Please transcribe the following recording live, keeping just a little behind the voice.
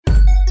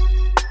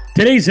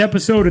Today's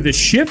episode of The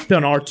Shift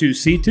on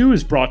R2C2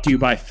 is brought to you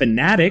by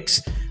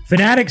Fanatics.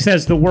 Fanatics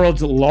has the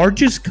world's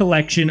largest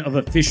collection of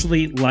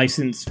officially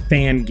licensed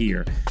fan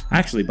gear. I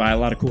actually buy a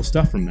lot of cool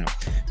stuff from them.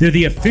 They're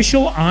the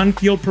official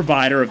on-field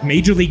provider of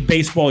Major League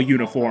Baseball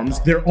uniforms.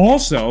 They're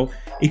also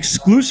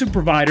exclusive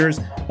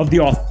providers of the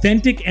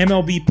authentic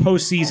MLB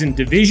postseason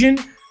division,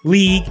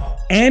 league,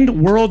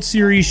 and World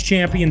Series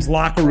champions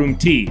locker room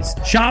tees.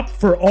 Shop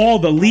for all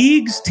the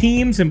leagues,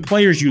 teams, and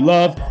players you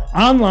love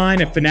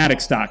online at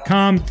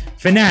Fanatics.com.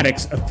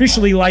 Fanatics,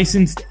 officially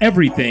licensed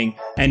everything.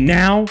 And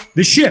now,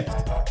 The Shift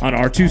on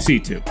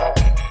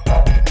R2C2.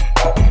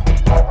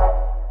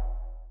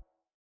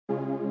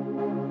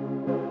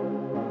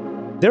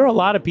 There are a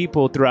lot of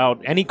people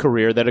throughout any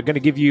career that are going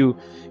to give you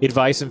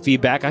advice and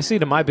feedback. I see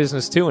it in my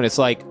business too, and it's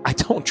like, I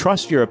don't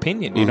trust your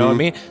opinion. You know what I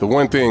mean? The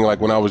one thing,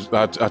 like when I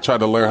tried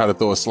to learn how to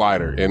throw a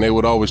slider, and they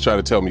would always try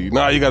to tell me,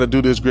 nah, you got to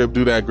do this grip,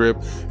 do that grip.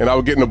 And I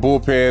would get in the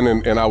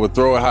bullpen, and I would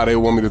throw it how they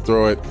want me to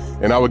throw it.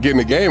 And I would get in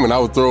the game, and I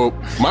would throw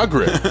my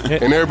grip.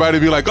 And everybody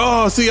would be like,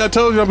 oh, see, I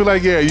told you. I'd be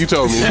like, yeah, you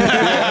told me.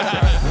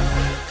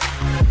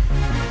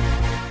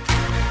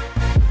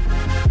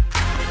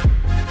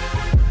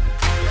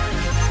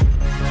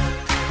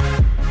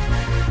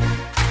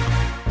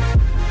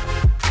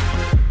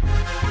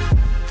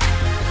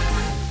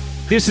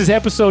 This is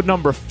episode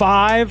number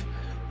 5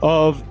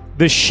 of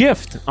The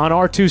Shift on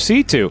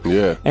R2C2.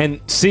 Yeah. And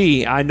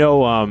see, I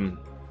know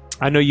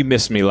you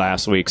missed me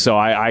last week, so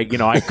I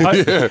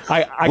cut.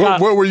 Yeah.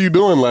 What were you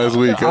doing last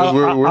week? Where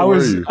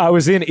were you? I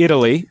was in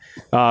Italy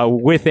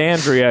with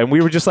Andrea, and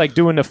we were just like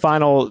doing the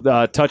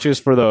final touches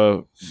for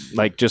the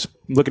just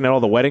looking at all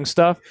the wedding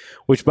stuff.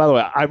 Which, by the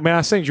way,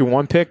 I sent you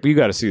one pic, but you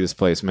got to see this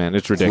place, man.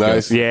 It's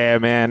ridiculous. Nice. Yeah,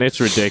 man, it's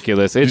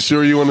ridiculous. You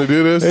sure you want to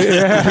do this?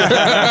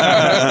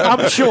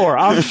 I'm sure.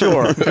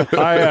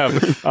 I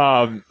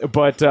am.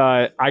 But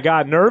I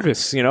got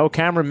nervous. You know,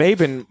 Cameron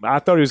Maben, I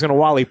thought he was going to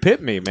Wally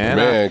Pitt me, man.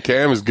 Man,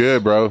 Cam is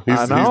good, bro. He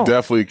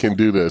definitely can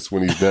do this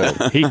when he's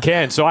done. He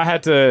can. So I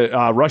had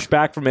to rush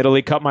back from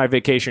Italy, cut my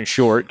vacation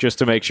short just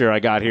to make sure I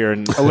got here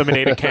and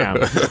eliminated Cam.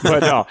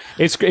 But no,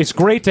 it's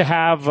great to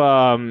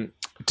have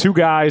two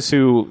guys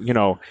who, you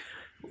know,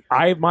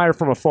 I admire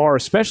from afar,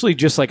 especially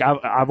just like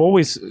I've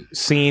always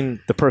seen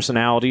the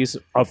personalities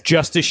of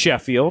Justice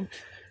Sheffield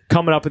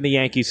coming up in the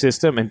Yankee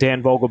system and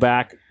Dan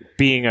Vogelbach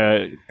being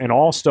an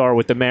all-star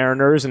with the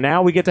Mariners, and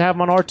now we get to have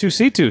him on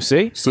R2C2,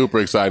 see? Super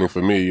exciting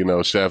for me. You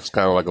know, Chef's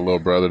kind of like a little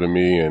brother to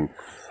me, and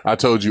I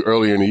told you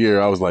earlier in the year,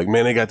 I was like,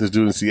 man, they got this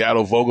dude in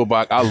Seattle,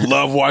 Vogelbach. I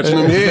love watching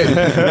him hit.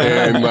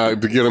 And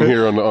to get him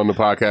here on the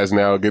podcast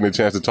now, getting a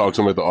chance to talk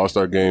to him at the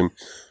All-Star game,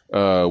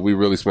 we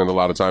really spent a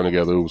lot of time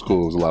together. It was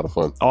cool. It was a lot of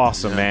fun.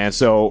 Awesome, man.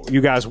 So you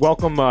guys,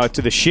 welcome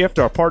to The Shift,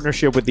 our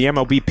partnership with the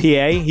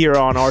MLBPA here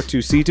on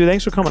R2C2.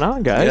 Thanks for coming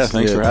on, guys. Yeah,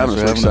 thanks for having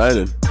us. We're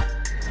excited.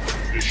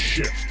 The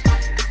Shift.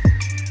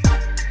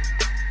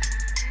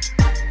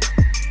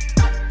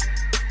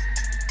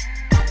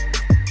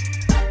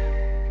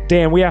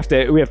 Dan, we have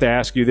to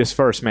ask you this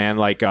first, man.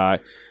 Like,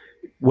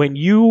 when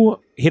you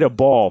hit a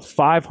ball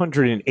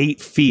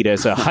 508 feet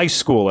as a high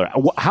schooler,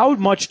 how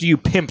much do you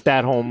pimp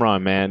that home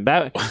run, man?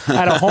 That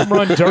at a home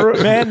run,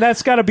 man,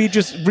 that's got to be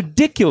just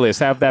ridiculous.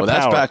 Have that. Well,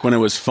 that's power. back when it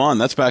was fun.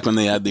 That's back when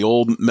they had the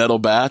old metal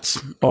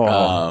bats,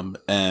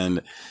 and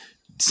it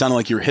sounded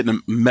like you were hitting a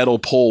metal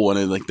pole when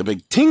it like the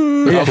big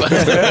ting,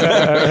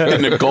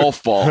 hitting a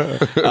golf ball.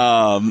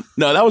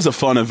 No, that was a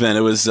fun event.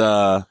 It was.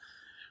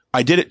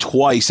 I did it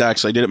twice,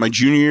 actually. I did it my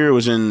junior year. It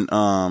was in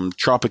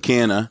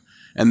Tropicana.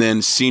 And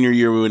then senior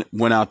year, we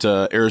went out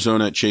to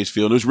Arizona at Chase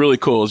Field. It was really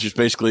cool. It was just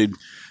basically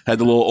had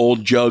the little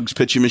old jugs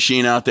pitching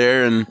machine out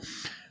there and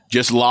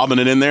just lobbing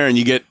it in there. And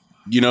you get,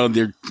 you know,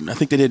 I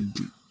think they did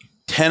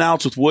 10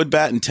 outs with wood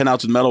bat and 10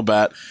 outs with metal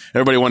bat.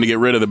 Everybody wanted to get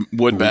rid of the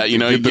wood bat. You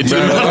know, you get to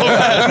the metal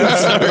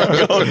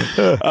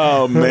bat.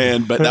 Oh,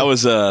 man. But that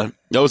was a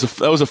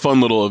fun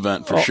little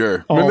event for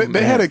sure.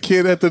 They had a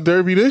kid at the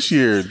Derby this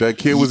year. That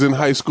kid was in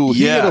high school.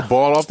 He hit a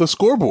ball off the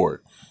scoreboard.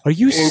 Are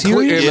you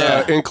serious?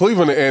 In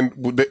Cleveland, and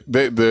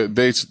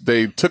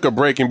they took a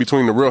break in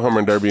between the real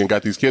Hummer Derby and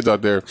got these kids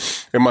out there.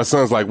 And my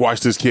son's like, watch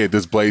this kid,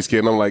 this Blaze kid.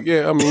 And I'm like,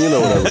 yeah, I mean, you know,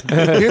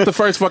 whatever. He hit the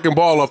first fucking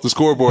ball off the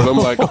scoreboard. I'm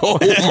like, oh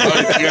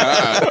my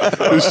God.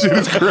 This shit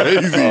is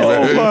crazy,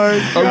 man.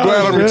 I'm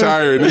glad I'm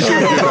retired. This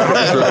shit is getting out of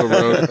control,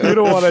 bro. You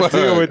don't want to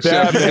deal with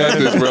that, man. Got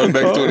this, bro,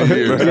 next 20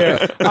 years.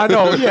 Yeah, I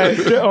know. Yeah.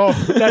 Oh,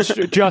 that's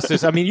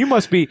Justice. I mean, you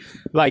must be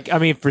like, I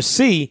mean, for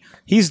C,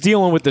 he's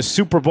dealing with the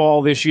Super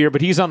Bowl this year,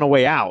 but he's on the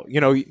way out.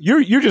 You know,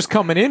 you're just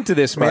coming into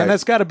this, man. Right.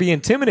 That's got to be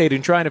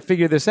intimidating trying to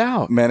figure this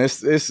out. Man,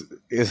 it's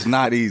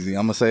not easy.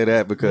 I'm gonna say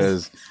that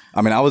because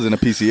I mean I was in a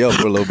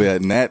PCL for a little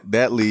bit, and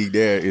that league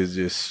there is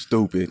just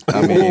stupid.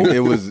 I mean, it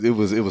was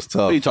tough.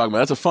 What are you talking about?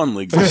 That's a fun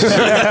league. Yeah.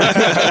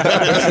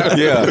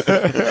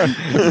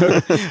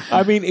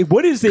 I mean,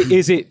 what is it?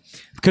 Is it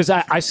because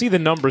I see the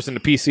numbers in the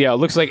PCL? It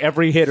looks like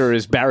every hitter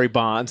is Barry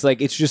Bonds.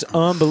 Like it's just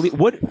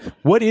unbelievable.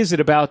 What is it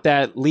about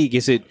that league?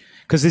 Is it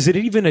Because is it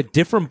even a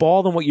different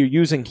ball than what you're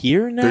using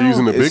here now? They're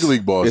using the big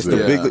league balls. It's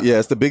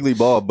it's the big league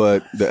ball,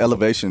 but the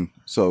elevation.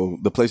 So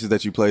the places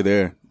that you play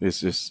there, it's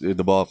just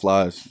the ball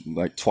flies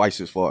like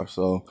twice as far.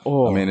 So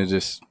I mean, it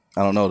just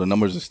I don't know. The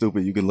numbers are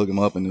stupid. You can look them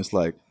up, and it's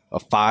like a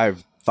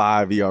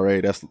 5.5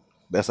 ERA.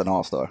 That's an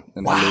all-star.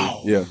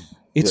 Wow. Yeah.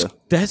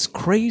 That's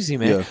crazy,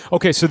 man. Yeah.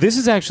 Okay, so this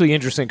is actually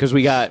interesting because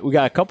we got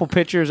a couple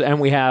pitchers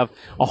and we have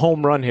a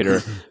home run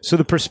hitter. So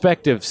the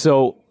perspective.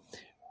 So,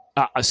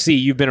 see,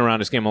 you've been around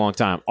this game a long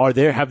time.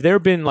 Have there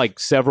been like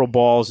several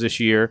balls this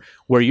year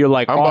where you're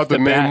like, I'm off about to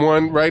the bat, name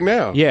one right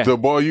now. Yeah. The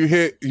ball you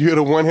hit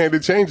a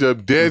one-handed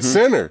changeup dead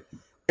center,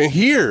 and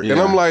here, and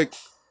I'm like,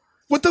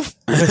 what the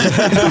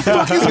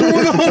fuck is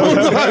going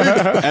on?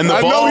 Like, And the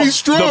I ball, know he's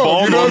strong. The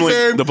ball, you know normally, what I'm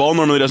saying? the ball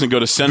normally doesn't go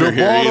to center The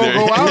here ball either.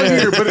 don't go out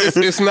here, but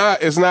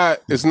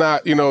it's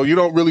not. You know, you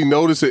don't really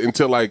notice it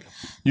until like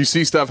you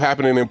see stuff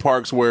happening in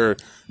parks where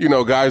you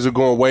know guys are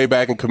going way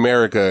back in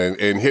Comerica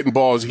and hitting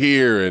balls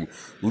here and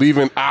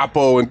leaving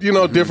Oppo and you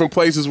know different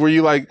places where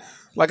you like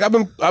I've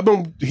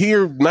been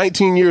here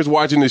 19 years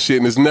watching this shit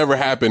and it's never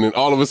happened and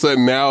all of a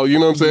sudden now you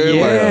know what I'm saying?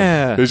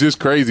 Yeah. Like, it's just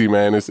crazy,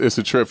 man. It's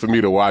a trip for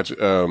me to watch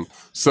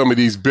some of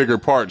these bigger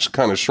parts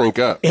kind of shrink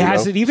up.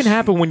 Has it even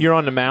happened when you're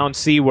on the mound,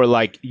 see, where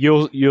like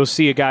you'll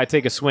see a guy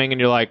take a swing and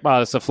you're like,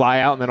 oh, it's a fly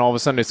out, and then all of a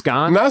sudden it's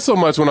gone? Not so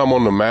much when I'm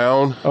on the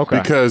mound. Okay.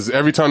 Because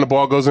every time the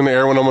ball goes in the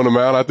air when I'm on the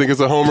mound, I think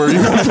it's a homer.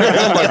 You know what I'm saying?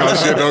 I'm like, oh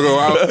shit, don't go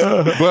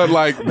out. But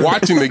like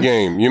watching the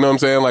game, you know what I'm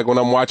saying? Like when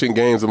I'm watching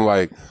games, I'm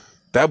like,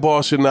 that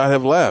ball should not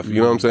have left. You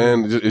know what I'm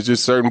saying? It's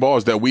just certain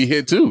balls that we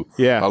hit too.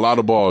 Yeah. A lot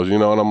of balls, you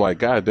know, and I'm like,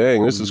 God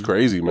dang, this is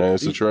crazy, man.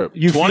 It's a trip.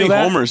 You 20 feel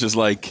that? homers is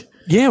like...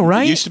 Yeah,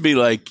 right? It used to be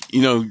like,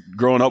 you know,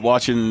 growing up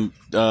watching,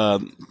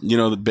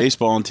 the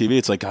baseball on TV,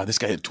 it's like, God, this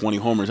guy hit 20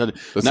 homers.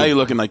 Now you're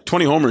looking like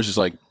 20 homers is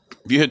like,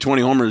 if you hit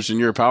 20 homers and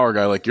you're a power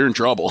guy, like, you're in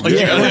trouble. Like,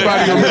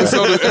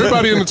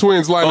 Everybody in the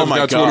Twins lineup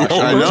got 20 homers.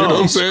 I know. You know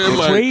what I'm saying?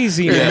 Like,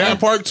 Crazy, and man. that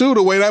park too,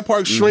 the way that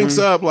park shrinks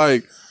up,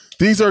 like,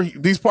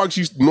 these parks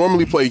used to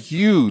normally play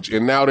huge,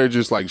 and now they're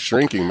just like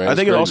shrinking, man. I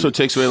think It's it also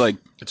crazy. takes away, like,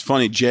 it's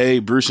funny,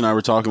 Bruce and I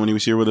were talking when he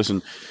was here with us,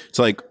 and it's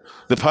like,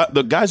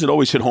 the guys that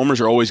always hit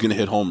homers are always going to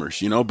hit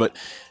homers, you know, but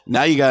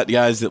now you got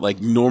guys that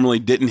like normally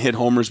didn't hit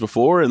homers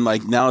before, and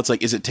like now it's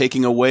like, is it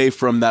taking away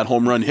from that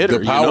home run hitter?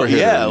 The power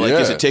hitter, Yeah, like,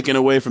 is yeah. it taking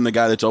away from the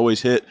guy that's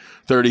always hit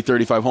 30,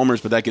 35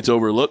 homers, but that gets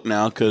overlooked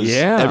now because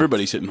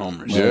everybody's hitting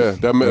homers. Yeah,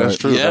 that's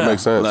true. Yeah, That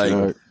makes sense. like-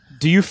 Yeah.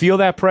 Do you feel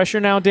that pressure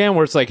now, Dan,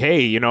 where it's like,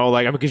 hey, you know,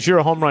 like, I mean, because you're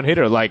a home run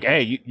hitter, like,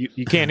 hey,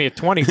 you can't hit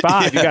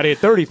 25, you got to hit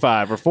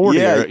 35 or 40.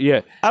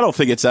 Yeah, I don't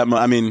think it's that much.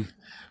 I mean,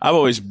 I've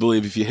always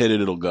believed if you hit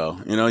it, it'll go.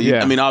 You know,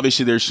 Yeah. I mean,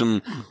 obviously there's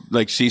some,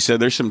 like she said,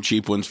 there's some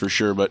cheap ones for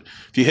sure, but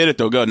if you hit it,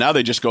 they'll go. Now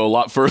they just go a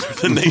lot further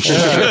than they should.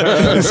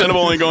 Instead of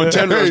only going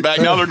 10 rows back,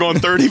 now they're going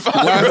 35.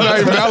 Last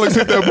night, when Alex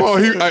hit that ball,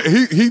 he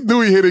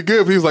knew he hit it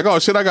good. But he was like, "Oh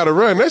shit, I got to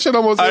run." That shit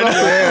almost hit off the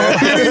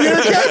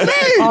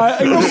cafe.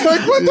 I was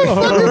like, "What the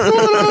fuck is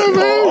going on,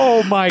 man?"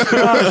 Oh, my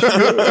gosh.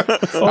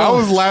 I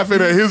was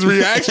laughing at his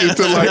reaction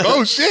to like,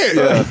 "Oh shit,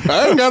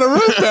 I ain't got to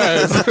run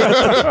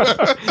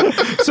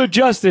fast." So,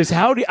 Justice,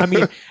 how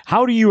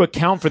do you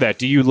account for that?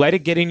 Do you let it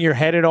get in your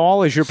head at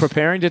all as you're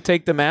preparing to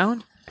take the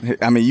mound?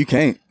 I mean, you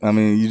can't. I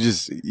mean,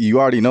 you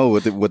already know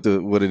what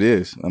it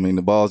is. I mean,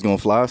 the ball's gonna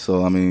fly,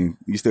 so I mean,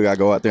 you still gotta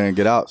go out there and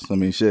get outs. I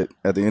mean, shit.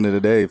 At the end of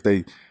the day, if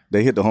they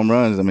hit the home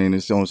runs, I mean,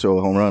 it's gonna show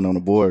a home run on the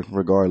board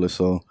regardless.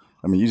 So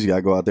I mean, you just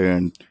gotta go out there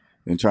and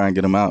try and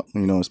get them out.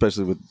 You know,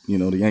 especially with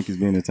the Yankees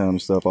being in town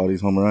and stuff, all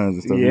these home runs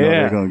and stuff. You know, Yeah.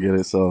 they're gonna get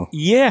it. So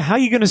Yeah, how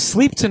you going to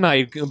sleep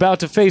tonight?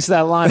 About to face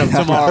that lineup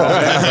tomorrow.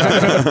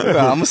 I'm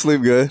gonna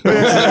sleep good. All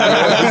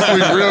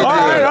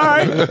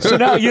right. So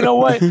now, you know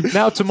what?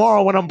 Now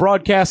tomorrow when I'm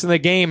broadcasting the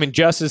game and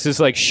Justice is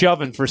like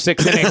shoving for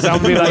 6 innings,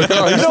 I'm going to be like,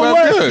 you know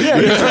what? good.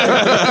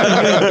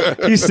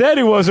 Yeah, he said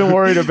he wasn't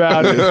worried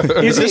about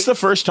it. Is this the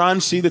first time,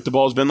 that the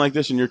ball's been like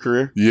this in your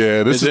career?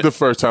 Yeah, this Is is it? the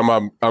first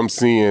time I'm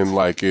seeing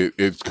like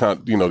it's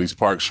kind these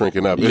parks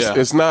shrinking up. Yeah.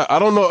 It's not. I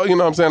don't know. You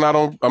know what I'm saying?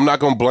 I'm not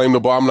gonna blame the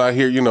ball. I'm not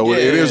here. You know, it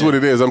is what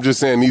it is. I'm just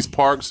saying these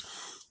parks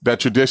that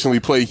traditionally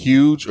play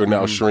huge are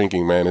now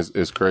shrinking. Man,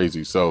 it's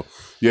crazy. So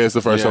yeah, it's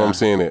the first time I'm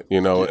seeing it.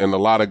 You know, and a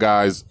lot of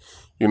guys,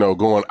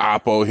 going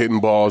oppo hitting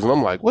balls, and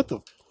I'm like, what the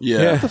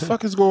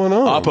fuck is going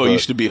on? Oppo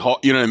used to be hot.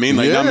 You know what I mean?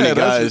 Like, not many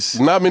guys.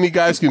 Not many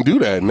guys can do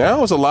that.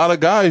 Now it's a lot of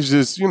guys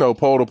just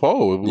pole to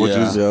pole, which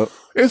is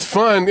it's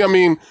fun. I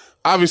mean,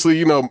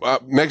 obviously,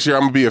 next year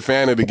I'm gonna be a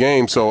fan of the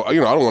game, so I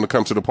don't want to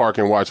come to the park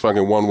and watch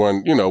fucking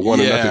 1-1,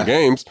 1-0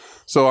 games.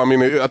 So I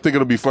mean, I think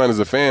it'll be fun as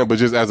a fan, but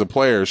just as a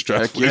player, it's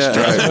stressful.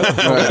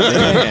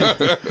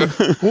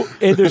 Well,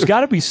 and there's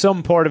got to be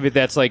some part of it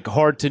that's like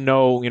hard to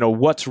know,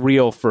 what's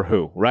real for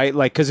who, right?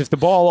 Like, because if the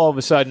ball all of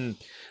a sudden,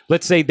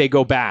 let's say they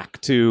go back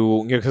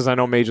to, because I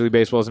know Major League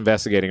Baseball is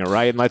investigating it,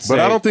 right? And But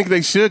I don't think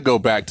they should go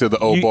back to the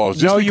old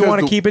balls. No, you because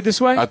want to keep it this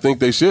way? I think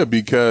they should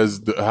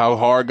because how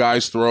hard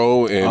guys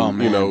throw and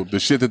the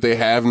shit that they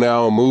have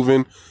now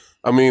moving.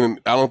 I mean,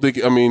 I don't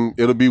think. I mean,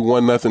 it'll be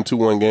 1-0,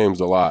 2-1 games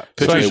a lot.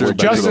 So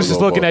Justice is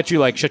looking at you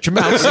like, shut your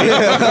mouth.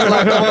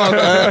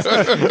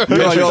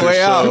 You're on your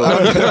way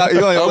out.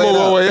 You're on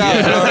your way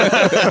out.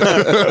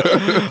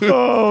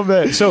 Oh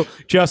man! So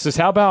Justice,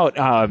 how about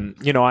I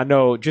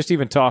know just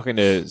even talking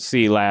to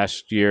C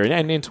last year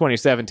and in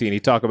 2017, he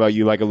talked about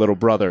you like a little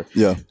brother.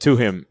 Yeah. To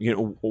him,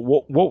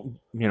 what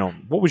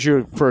was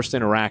your first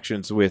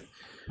interactions with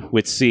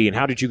C, and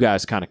how did you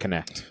guys kind of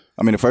connect?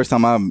 I mean, the first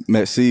time I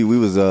met C, we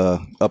was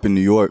up in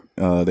New York.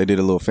 They did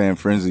a little fan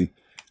frenzy,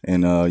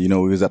 and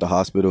we was at the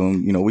hospital,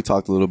 and we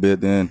talked a little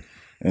bit then,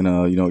 and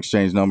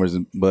exchanged numbers.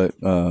 But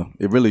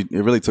it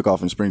really took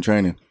off in spring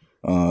training.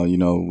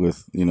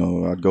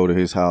 I'd go to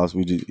his house,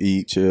 we just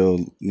eat, chill,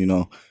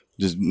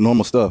 just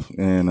normal stuff,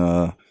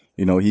 and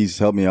he's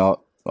helped me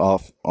out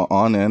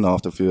on and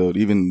off the field.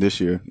 Even this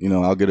year,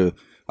 I'll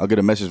get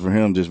a message from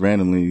him just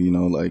randomly,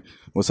 like,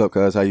 "What's up,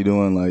 cuz? How you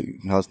doing? Like,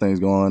 how's things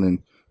going?" And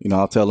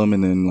I'll tell him,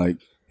 and then like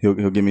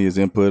he'll give me his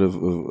input of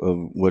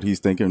what he's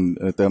thinking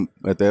at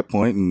that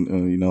point,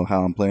 and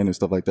how I'm playing and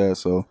stuff like that.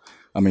 So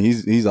I mean,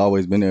 he's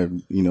always been there,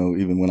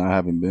 even when I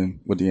haven't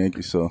been with the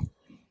Yankees. So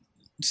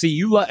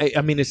See,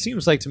 it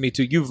seems like to me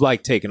too, you've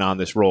taken on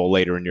this role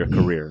later in your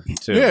career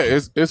too. Yeah,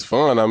 it's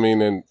fun. I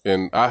mean,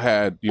 and I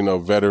had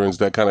veterans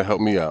that kind of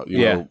helped me out.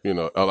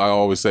 I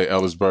always say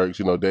Ellis Burks,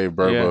 Dave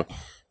Burba.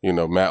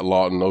 Yeah. Matt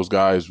Lawton, those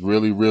guys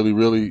really, really,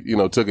 really,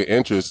 took an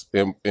interest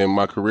in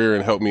my career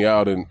and helped me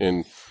out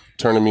in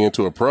turning me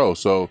into a pro.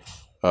 So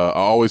I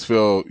always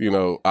feel,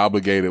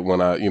 obligated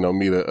when I,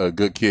 meet a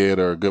good kid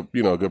or a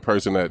good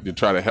person that you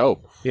try to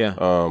help.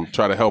 Yeah.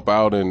 Try to help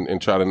out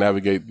and try to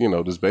navigate,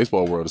 this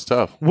baseball world. It's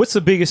tough. What's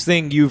the biggest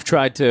thing you've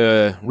tried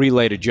to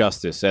relay to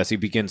Justice as he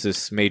begins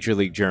this major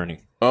league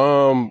journey?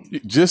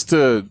 Just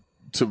to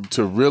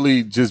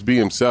really just be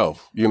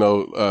himself,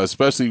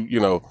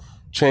 especially,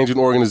 changing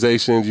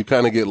organizations, you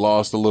kind of get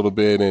lost a little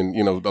bit, and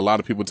a lot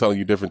of people telling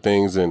you different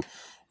things. And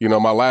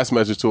my last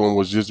message to him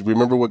was just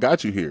remember what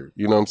got you here.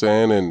 You know what I'm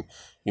saying?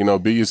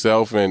 And be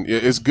yourself. And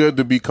it's good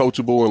to be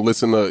coachable and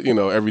listen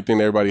to everything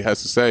everybody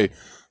has to say,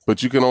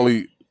 but you can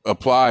only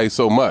apply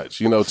so much.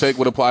 Take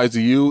what applies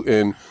to you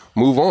and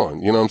move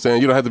on. You know what I'm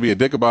saying? You don't have to be a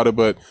dick about it,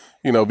 but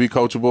be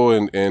coachable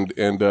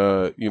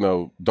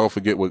and don't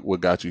forget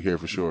what got you here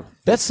for sure.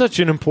 That's such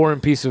an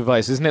important piece of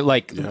advice, isn't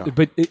it?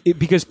 But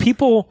because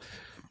people.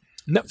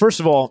 First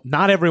of all,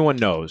 not everyone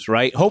knows,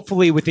 right?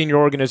 Hopefully within your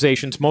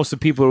organizations, most of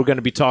the people who are going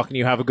to be talking to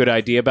you have a good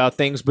idea about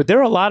things, but there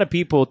are a lot of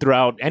people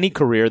throughout any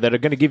career that are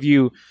going to give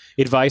you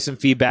advice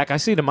and feedback. I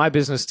see it in my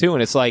business too,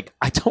 and it's like,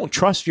 I don't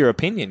trust your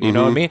opinion, you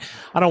know what I mean?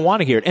 I don't want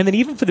to hear it. And then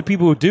even for the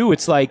people who do,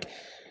 it's like,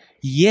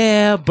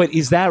 yeah, but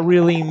is that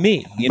really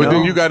me?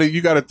 Then you got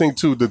to think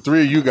too, the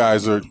three of you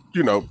guys are,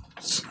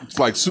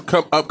 like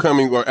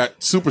upcoming or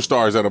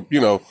superstars that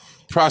are,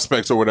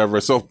 prospects or whatever.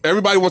 So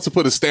everybody wants to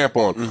put a stamp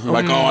on,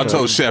 like, oh, I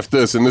told Chef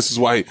this, and this is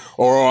why,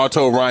 or I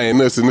told Ryan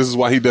this, and this is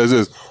why he does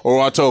this, or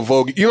I told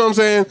Vogue. You know what I'm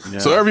saying? Yeah.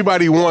 So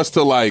everybody wants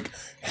to like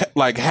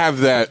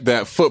have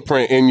that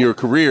footprint in your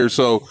career.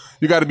 So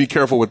you got to be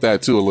careful with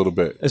that too a little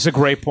bit. It's a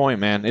great point,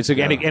 man. And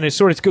it's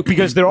sort of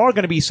because there are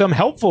going to be some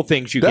helpful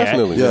things you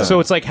Definitely, get. Yeah. So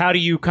it's like, how do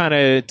you kind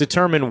of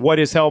determine what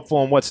is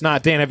helpful and what's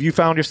not? Dan, have you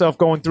found yourself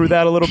going through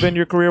that a little bit in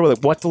your career,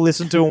 with what to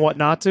listen to and what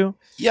not to?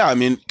 Yeah, I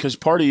mean, because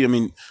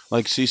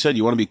like C said,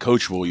 you want to be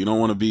coachable. You don't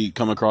want to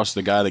come across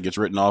the guy that gets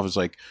written off as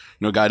like,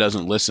 guy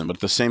doesn't listen. But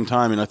at the same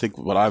time, I think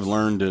what I've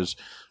learned is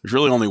there's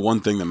really only one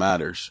thing that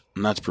matters,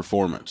 and that's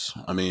performance.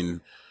 I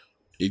mean,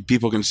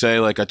 people can say,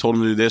 like, I told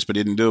him to do this, but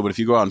he didn't do it. But if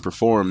you go out and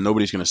perform,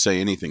 nobody's going to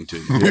say anything to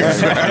you.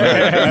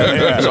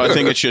 So I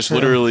think it's just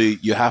literally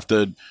you have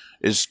to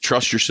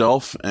trust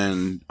yourself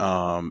and,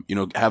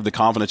 have the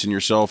confidence in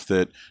yourself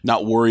that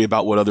not worry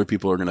about what other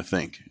people are going to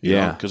think.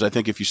 Because I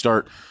think if you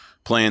start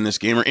playing this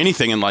game or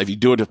anything in life, you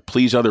do it to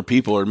please other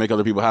people or make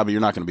other people happy,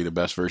 you're not going to be the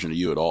best version of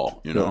you at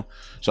all,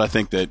 So I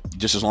think that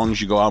just as long as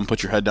you go out and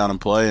put your head down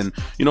and play, and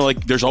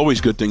there's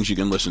always good things you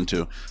can listen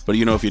to, but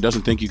if he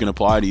doesn't think you can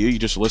apply to you, you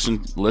just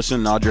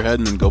listen, nod your head,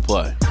 and then go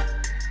play.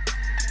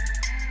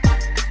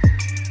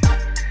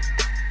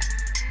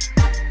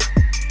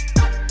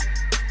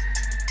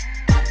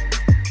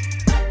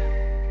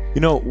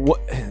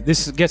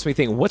 This gets me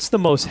thinking, what's the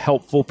most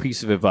helpful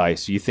piece of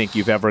advice you think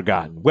you've ever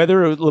gotten?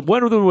 Whether it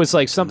was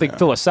like something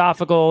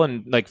philosophical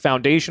and like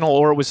foundational,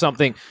 or it was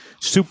something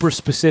super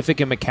specific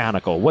and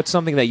mechanical. What's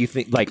something that you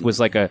think was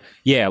like a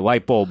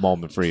light bulb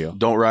moment for you?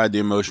 Don't ride the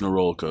emotional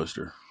roller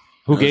coaster.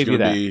 Who gave you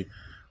that? It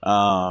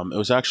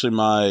was actually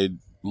my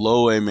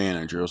low A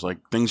manager. It was like,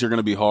 things are going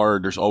to be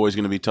hard. There's always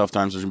going to be tough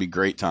times. There's going to be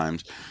great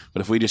times.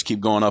 But if we just keep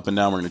going up and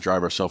down, we're going to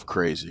drive ourselves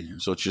crazy.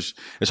 So it's just,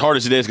 as hard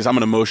as it is, because I'm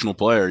an emotional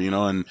player,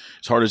 and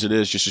as hard as it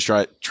is, just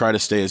to try to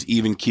stay as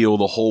even keel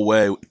the whole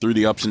way through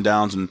the ups and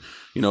downs, and,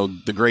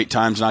 the great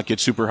times not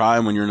get super high,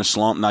 and when you're in a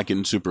slump, not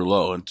getting super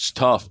low. It's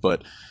tough,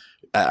 but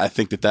I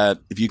think that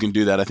if you can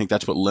do that, I think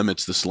that's what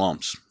limits the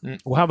slumps.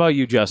 Well, how about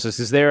you, Justice?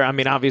 Is there? I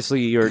mean,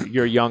 obviously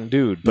you're a young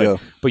dude, but Yeah.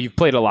 but you've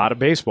played a lot of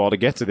baseball to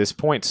get to this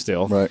point.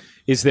 Still, Right.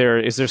 Is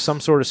there some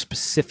sort of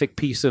specific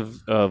piece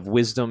of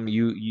wisdom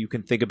you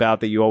can think about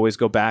that you always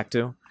go back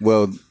to?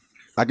 Well,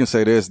 I can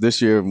say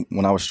this year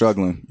when I was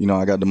struggling,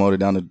 I got demoted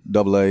down to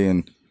AA,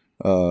 and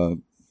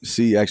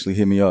C actually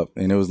hit me up,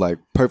 and it was like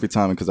perfect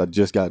timing because I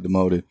just got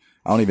demoted.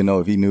 I don't even know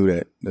if he knew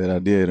that I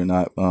did or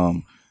not,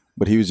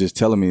 but he was just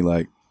telling me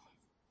like,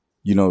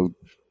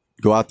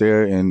 go out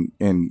there and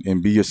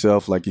be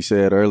yourself, like you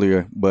said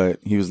earlier. But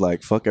he was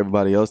like, fuck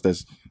everybody else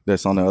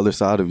that's on the other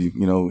side of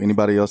you.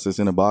 Anybody else that's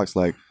in the box,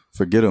 like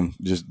forget them.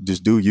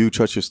 Just do you,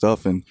 trust your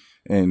stuff, and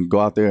go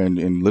out there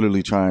and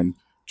literally try and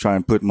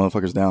put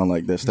motherfuckers down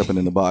like that, stepping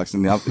in the box.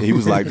 And he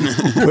was like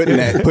putting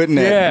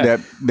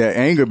that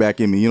anger back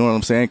in me. You know what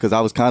I'm saying? Because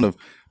I was kind of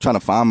trying to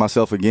find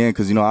myself again.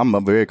 Because I'm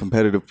a very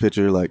competitive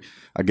pitcher. Like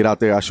I get out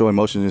there, I show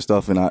emotion and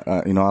stuff, and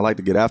I like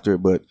to get after it.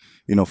 But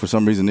for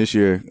some reason this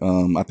year,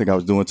 I think I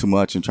was doing too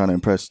much and trying to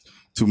impress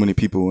too many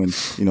people, and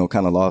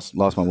kind of lost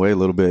my way a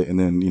little bit. And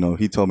then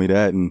he told me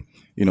that, and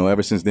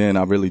ever since then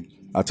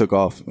I took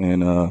off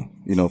and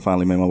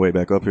finally made my way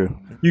back up here.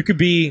 You could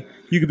be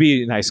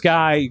a nice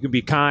guy, you could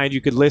be kind,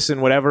 you could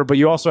listen, whatever, but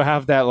you also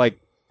have that like,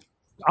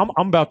 I'm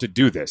about to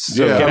do this,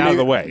 so get out of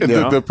the way.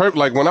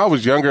 Like when I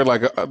was younger,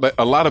 like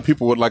a lot of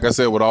people would, like I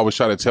said, would always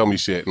try to tell me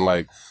shit, and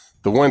like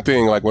the one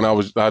thing, like when I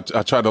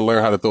tried to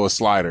learn how to throw a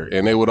slider,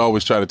 and they would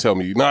always try to tell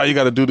me, nah, you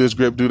got to do this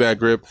grip, do that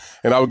grip.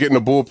 And I would get in the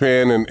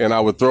bullpen and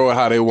I would throw it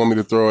how they want me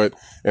to throw it.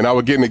 And I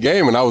would get in the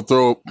game and I would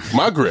throw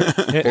my grip.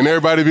 And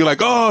everybody would be like,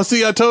 oh,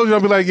 see, I told you.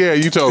 I'd be like, yeah,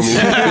 you told me.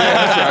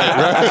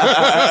 Yeah,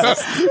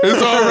 that's right.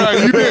 It's all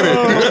right. You did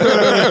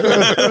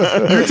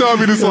it. You told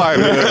me to slide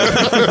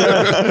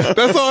it.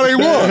 That's all they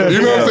want.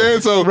 You know what I'm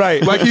saying? So,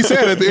 like he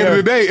said, at the end of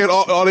the day,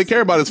 all they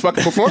care about is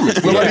fucking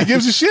performance. Nobody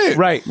gives a shit.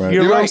 Right.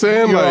 You know what I'm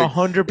saying? You're like,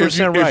 100%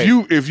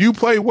 right. If you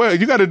play well,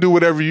 you got to do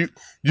whatever you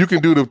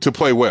can do to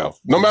play well,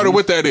 no matter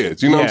what that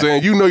is. You know what I'm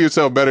saying? You know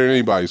yourself better than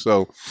anybody.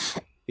 So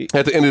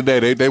at the end of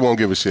the day, they won't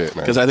give a shit,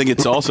 man. Because I think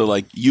it's also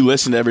like you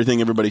listen to everything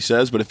everybody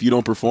says, but if you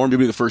don't perform, you'll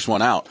be the first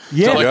one out.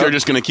 Yeah. So like they're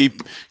just going to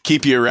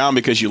keep you around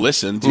because you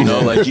listened.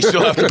 Like you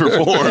still have to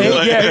perform.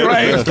 Yeah,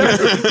 right.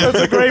 That's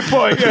a great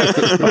point. Yeah.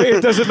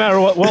 It doesn't matter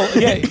what. Well,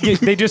 yeah,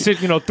 they just hit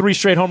 3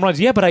 straight home runs.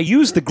 Yeah, but I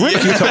used the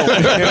grip you told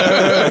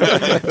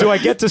me. Do I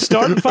get to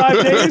start in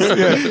 5 days?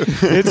 Yeah.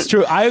 It's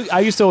true.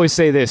 I used to always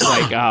say this,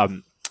 like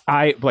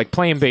I like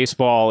playing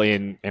baseball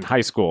in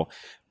high school.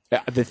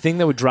 The thing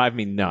that would drive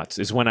me nuts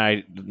is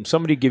when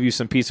somebody give you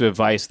some piece of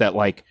advice that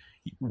like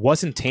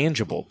wasn't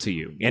tangible to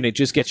you, and it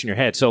just gets in your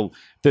head. So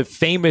the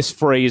famous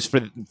phrase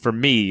for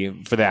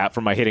me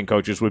for my hitting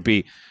coaches would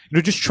be,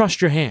 just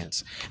trust your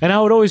hands. And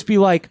I would always be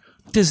like,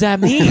 what does that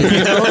mean?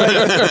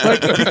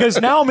 Like, because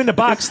now I'm in the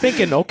box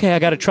thinking, okay, I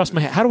got to trust my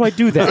hand. How do I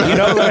do that?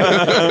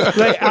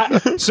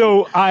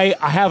 So I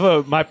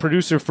have my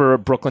producer for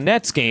Brooklyn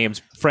Nets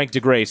games, Frank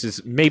DeGrace,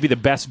 is maybe the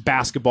best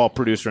basketball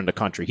producer in the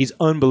country. He's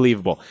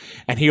unbelievable.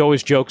 And he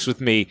always jokes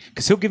with me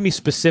because he'll give me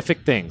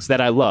specific things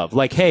that I love.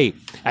 Like, hey,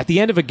 at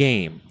the end of a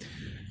game,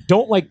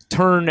 don't like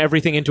turn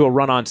everything into a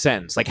run-on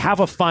sentence. Like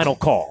have a final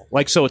call.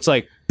 Like, so it's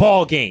like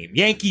ball game.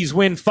 Yankees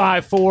win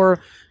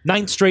 5-4.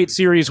 9th straight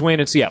series win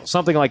in Seattle,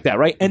 something like that,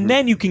 right? And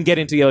then you can get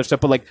into the other stuff,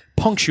 but like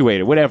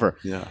punctuate it, whatever.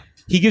 Yeah.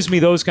 He gives me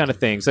those kind of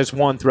things. That's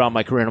one throughout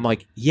my career. And I'm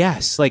like,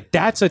 yes, like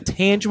that's a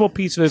tangible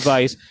piece of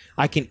advice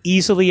I can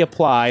easily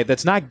apply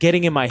that's not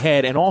getting in my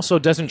head and also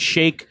doesn't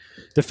shake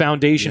the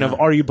foundation of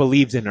are you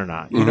believed in or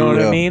not. You know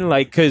what I mean?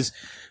 Like, because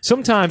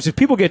sometimes if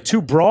people get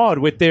too broad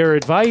with their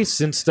advice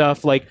and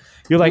stuff, like,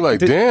 you're like,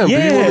 damn, do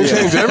you want to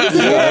change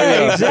everything?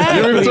 Yeah, exactly.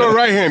 You don't even throw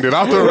right-handed.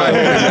 I'll throw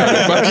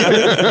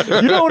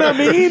right-handed. You know what I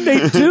mean?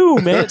 They do,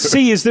 man.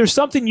 See, is there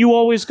something you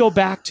always go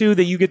back to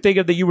that you could think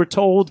of that you were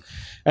told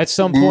at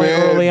some point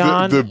early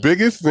on? The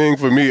biggest thing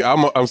for me,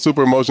 I'm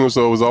super emotional,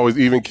 so it was always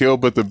even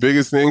killed. But the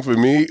biggest thing for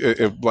me,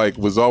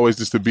 was always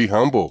just to be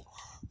humble.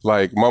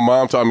 Like my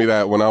mom taught me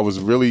that when I was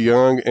really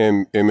young,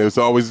 and it's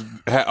always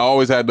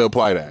had to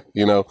apply that.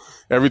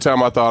 Every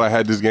time I thought I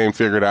had this game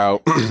figured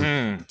out,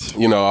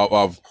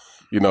 I've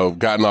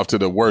gotten off to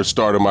the worst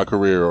start of my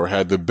career or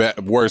had the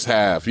worst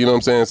half. You know what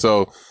I'm saying?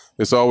 So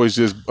it's always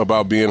just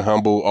about being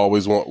humble,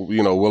 always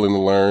willing to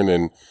learn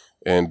and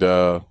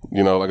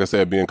like I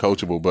said, being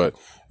coachable. But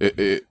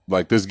it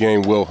like this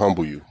game will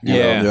humble you. You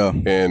know?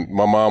 And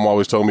my mom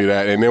always told me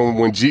that. And then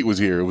when Jeet was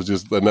here, it was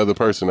just another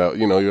person that,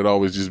 you'd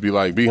always just be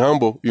like, be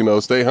humble,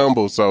 stay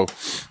humble. So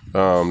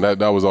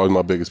that was always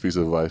my biggest piece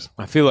of advice.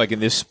 I feel like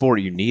in this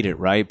sport you need it,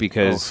 right?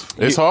 Because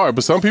it's hard,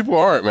 but some people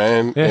aren't,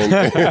 man. And,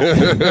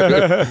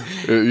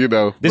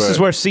 this is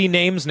where C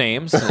names.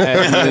 And,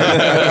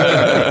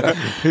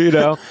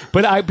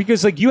 but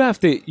because like you have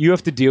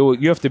to deal with,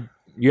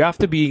 you have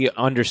to be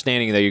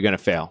understanding that you're going to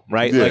fail,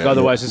 right? Yeah, like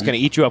otherwise it's going to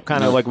eat you up,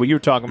 kind of like what you were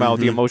talking about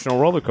with the emotional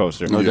roller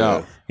coaster. No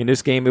doubt. In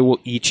this game, it will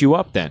eat you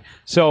up then.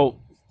 So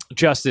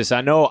Justice,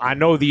 I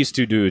know these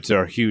two dudes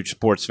are huge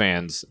sports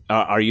fans.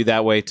 Are you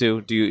that way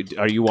too?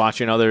 Are you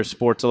watching other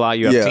sports a lot?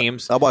 You have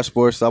teams? I watch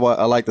sports. I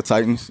like the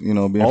Titans, being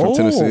from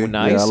Tennessee.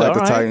 Nice. Yeah, I like All the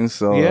right. Titans.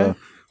 So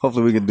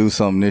hopefully we can do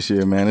something this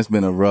year, man. It's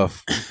been a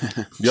rough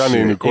Y'all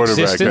need a new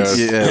quarterback, Existence?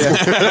 guys.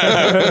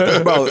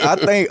 Yeah. Bro,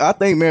 I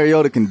think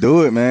Mariota can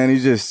do it, man.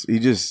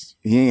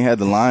 He ain't had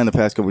the line the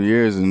past couple of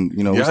years, and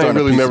we Y'all starting ain't to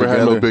really piece never had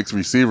together. no big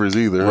receivers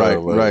either. Right, huh?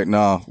 Like, right.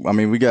 No, I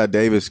mean we got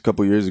Davis a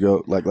couple years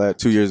ago, like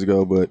 2 years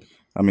ago, but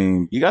I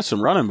mean, You got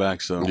some running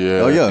backs though.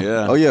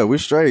 Yeah. oh yeah, we're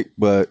straight,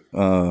 but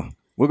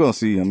we're gonna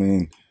see. I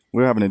mean,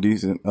 we're having a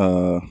decent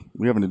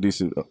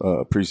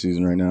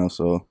preseason right now,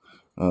 so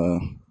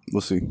we'll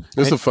see.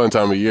 It's a fun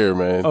time of year,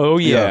 man. Oh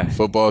yeah.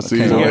 Football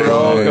season, get it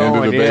all end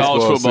going, of the yeah. baseball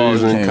College football,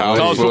 season,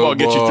 college football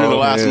gets you through the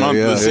last month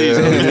of the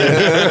season.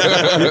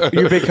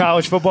 You a big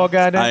college football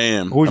guy now? I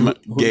am. Who's- I'm a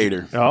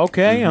Gator.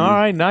 Okay, all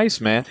right,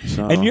 nice man.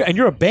 And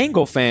you're a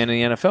Bengal fan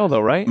in the NFL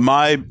though, right?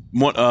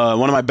 One of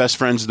my best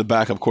friends is the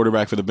backup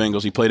quarterback for the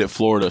Bengals. He played at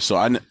Florida, so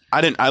I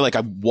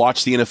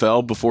watched the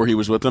NFL before he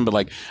was with them,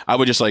 but I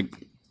would just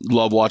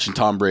love watching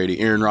Tom Brady,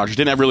 Aaron Rodgers.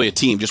 Didn't have really a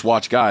team, just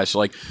watch guys.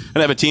 So I didn't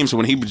have a team. So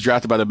when he was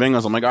drafted by the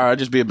Bengals, I'm like, all right, I'll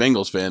just be a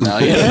Bengals fan now.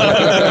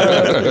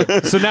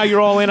 So now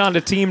you're all in on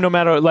the team, no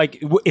matter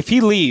if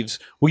he leaves,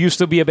 will you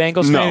still be a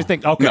Bengals fan? You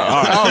think, okay, all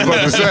right. I was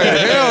about to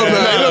say, hell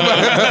no.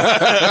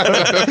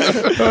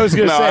 I was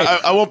gonna No, say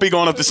I won't be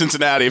going up to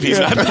Cincinnati if he's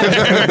not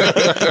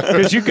there.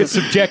 because you could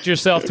subject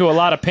yourself to a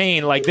lot of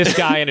pain, like this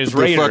guy and his The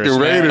Raiders. fucking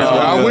man. Raiders. Oh,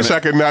 I wish I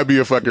could not be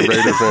a fucking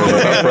Raider fan.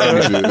 I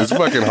promise you. It's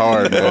fucking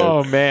hard, man.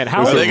 oh, man,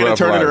 how It's Are a they going rough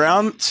to turn life. it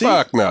around? See?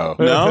 Fuck no.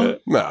 No?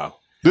 No.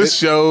 This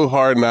show,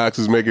 Hard Knocks,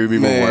 is making it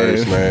even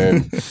worse,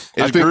 man.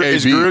 I think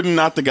Is AB. Gruden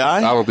not the guy?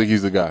 I don't think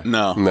he's the guy.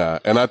 No. Nah.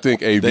 And I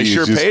think AB They is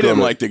sure just paid him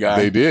gonna- like the guy.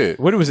 They did.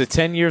 What was it?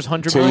 10 years,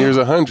 100 10 million? years,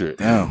 100.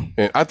 Damn.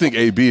 And I think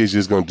AB is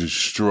just going to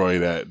destroy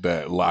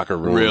that locker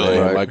room. Really?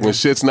 man. Right. Like when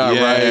shit's not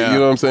Yeah, right, yeah. you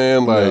know what I'm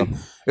saying? Like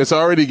it's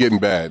already getting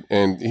bad.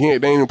 And they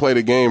ain't even played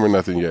a game or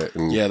nothing yet.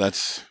 And Yeah,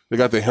 that's. they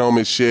got the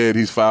helmet shed.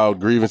 He's filed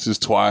grievances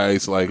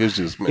twice. Like it's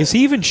just, man. Is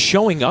he even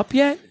showing up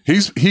yet?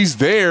 He's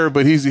there,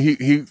 but he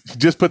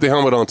just put the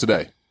helmet on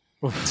today.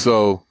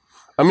 So,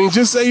 I mean,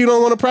 just say you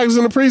don't want to practice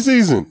in the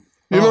preseason.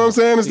 You know what I'm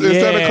saying?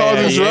 Instead of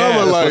causing yeah. drama,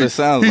 That's like what it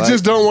sounds he like.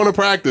 just don't want to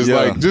practice. Yeah.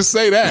 Like, just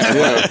say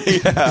that.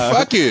 Like,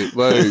 fuck it.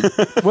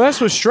 Like, Well, that's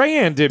what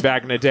Strahan did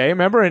back in the day,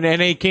 remember? And then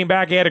he came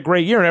back, he had a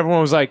great year, and everyone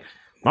was like,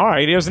 all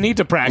right, he doesn't need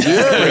to practice.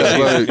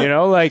 Yeah,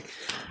 like-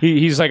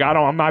 He's like,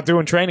 I'm not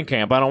doing training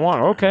camp. I don't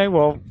want. Okay,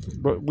 well,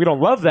 but we don't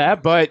love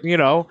that, but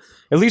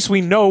at least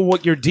we know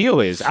what your deal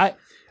is.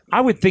 I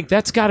would think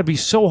that's got to be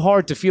so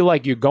hard to feel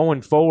like you're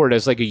going forward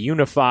as like a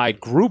unified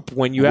group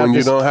when you have when you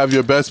this. don't have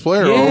your best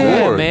player Yeah, on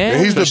board, man.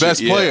 and he's the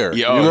Especially- best player.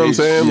 yeah, you know what I'm he's-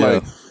 saying? yeah.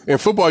 Like in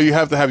football, you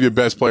have to have your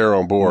best player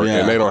on board, Yeah.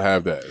 and they don't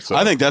have that. So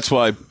I think that's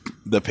why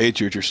the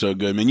Patriots are so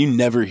good. Man, you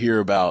never hear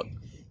about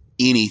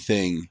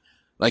anything.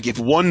 Like if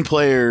one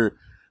player,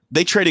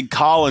 they traded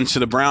Collins to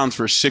the Browns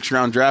for a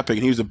 6th-round draft pick,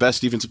 and he was the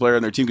best defensive player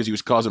on their team because he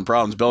was causing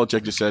problems.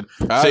 Belichick just said,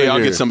 Outta "Say, I'll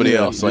here." get somebody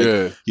Yeah, else." Like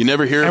yeah. you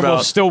never hear and about.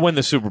 we'll still win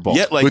the Super Bowl.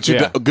 Yet, like but you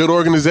yeah. good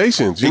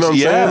organizations. You know what I'm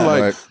Yeah. saying?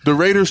 Like Right. the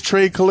Raiders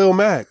trade Khalil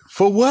Mack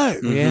for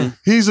what? Yeah.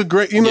 He's a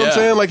great. You know what I'm Yeah.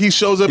 saying? Like he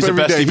shows up He's the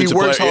every best day. He defensive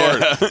works player.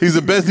 hard. Yeah. He's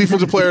the best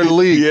defensive player in the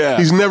league. Yeah.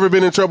 He's never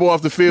been in trouble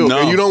off the field. No.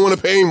 And you don't want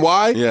to pay him.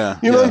 Why? Yeah.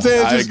 You know what I'm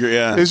saying? I agree,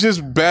 yeah. It's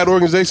just bad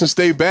organizations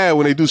stay bad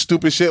when they do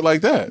stupid shit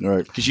like that.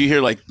 Right. Because you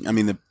hear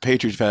the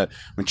Patriots had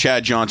when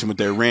Chad Johnson went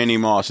there, Randy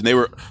Moss, and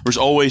there's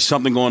always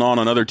something going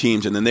on other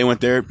teams, and then they went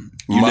there.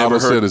 You Model never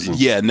heard,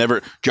 citizens. yeah,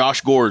 never.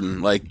 Josh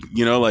Gordon,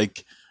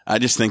 I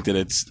just think that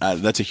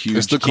that's a huge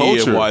It's the key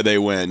culture. of why they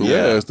win.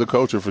 Yeah, it's the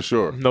culture for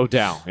sure. No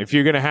doubt. If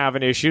you're going to have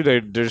an issue,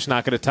 they're just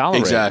not going to tolerate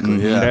it.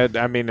 Exactly, yeah.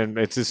 I mean, and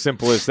it's as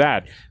simple as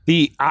that.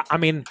 I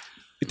mean,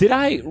 did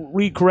I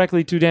read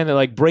correctly too, Dan, that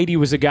like Brady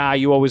was a guy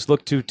you always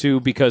looked to too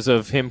because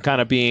of him kind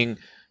of being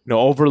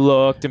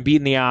overlooked and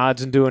beating the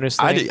odds and doing his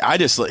thing?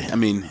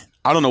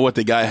 I don't know what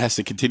the guy has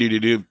to continue to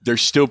do.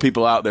 There's still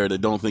people out there that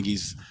don't think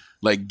he's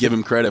give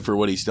him credit for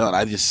what he's done.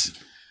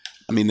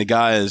 The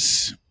guy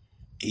is.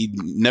 He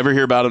never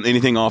hear about him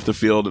anything off the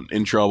field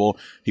in trouble.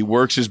 He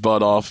works his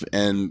butt off,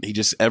 and he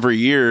just every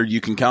year you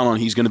can count on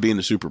he's going to be in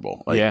the Super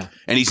Bowl. Yeah.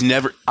 And he's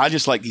never.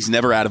 He's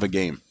never out of a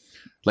game.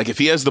 Like if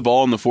he has the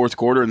ball in the fourth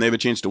quarter and they have a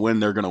chance to win,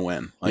 they're going to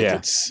win.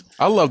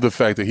 I love the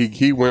fact that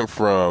he went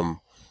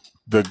from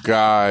the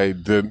guy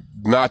that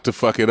not to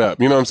fuck it up.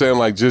 You know what I'm saying?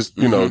 Like just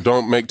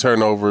don't make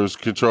turnovers,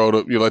 control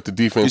the, you let the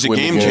defense. He's a win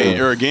game the game.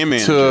 changer or a game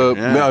manager.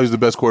 To Yeah. now he's the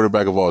best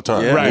quarterback of all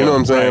time. Yeah. Right. You know what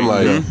I'm saying?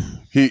 Right. Like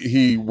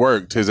he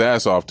worked his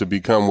ass off to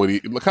become what he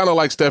kind of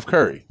like Steph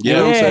Curry. You Yeah.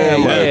 know what I'm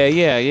saying? Yeah,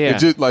 Like, yeah. It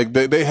just like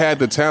they had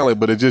the talent,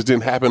 but it just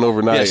didn't happen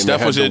overnight. Yeah, and Steph they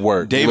had was to at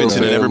work. Davidson, You know what I'm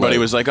and saying? everybody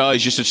Like, was like, "Oh,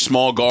 he's just a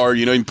small guard.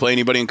 He can play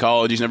anybody in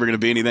college. He's never going to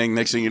be anything."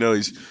 Next thing you know,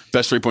 he's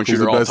best 3-point he's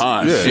shooter the all best,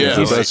 time. Yeah,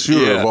 he's the best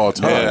shooter of all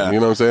time. Yeah. You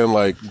know what I'm saying?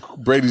 Like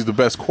Brady's the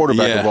best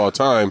quarterback Yeah. of all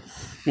time.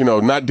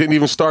 Didn't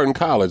even start in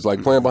college,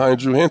 like playing behind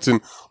Drew Henson,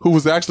 who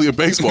was actually a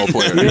baseball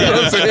player. You know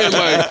what I'm saying?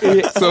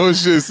 Like, so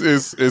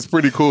it's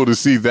pretty cool to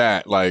see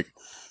that. Like,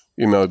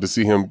 to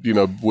see him,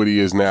 what he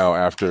is now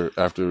after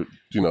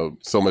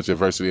so much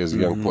adversity as a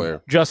young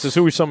player. Justice,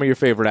 who were some of your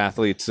favorite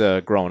athletes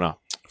growing up?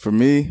 For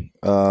me,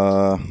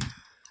 I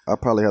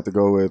probably have to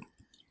go with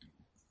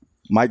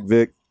Mike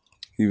Vick.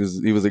 He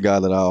was a guy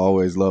that I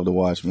always loved to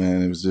watch,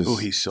 man. It was just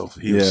he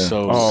was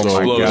so Oh my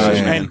explosive, gosh!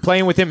 man. And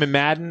playing with him in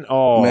Madden,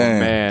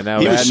 man,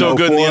 He was so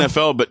good in the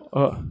 04. NFL,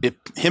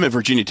 but him at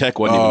Virginia Tech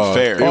wasn't even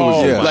fair. It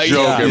was a like,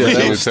 joke at yeah, Virginia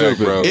that was Tech,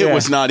 stupid. bro. It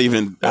was not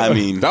even. I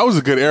mean, That was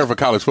a good era for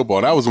college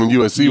football. That was when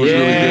USC was really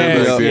good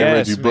back then.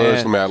 Yes, Reggie Bush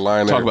man. from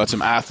Atlanta. talk about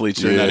some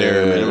athletes during that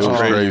era, man. It was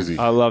crazy.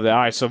 I love that. All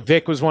right, so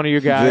Vic was one of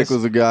your guys. Vic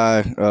was a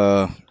guy.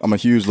 I'm a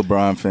huge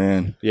LeBron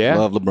fan. Yeah?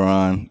 Love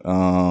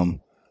LeBron.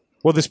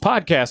 Well, this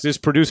podcast is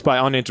produced by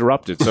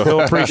Uninterrupted, so he'll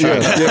appreciate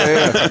it.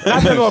 Yeah.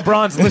 Not that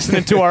LeBron's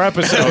listening to our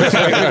episodes.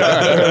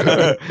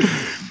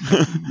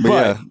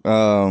 But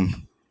yeah,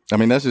 I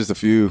mean that's just a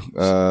few.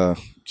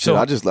 So-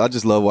 I just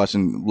love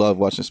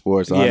watching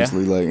sports. Yeah.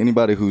 Honestly, like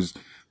anybody who's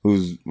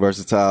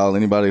versatile,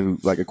 anybody who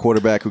like a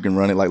quarterback who can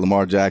run it like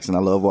Lamar Jackson. I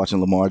love watching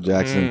Lamar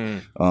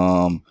Jackson.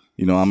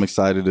 I'm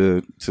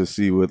excited to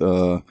see what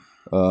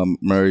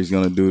Murray's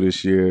gonna do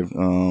this year.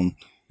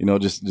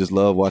 Just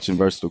love watching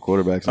versatile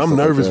quarterbacks. and I'm stuff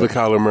nervous like for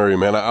Kyler Murray,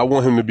 man. I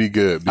want him to be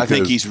good. I think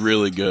because he's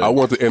really good. I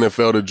want the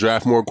NFL to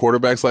draft more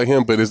quarterbacks like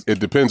him, but it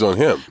depends on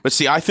him. But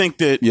see, I think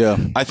that Yeah.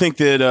 I think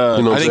that You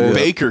know what I I'm think saying?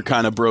 Baker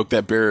kind of broke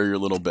that barrier a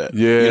little bit.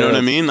 Yeah. You know what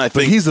I mean? I But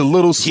think he's a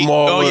little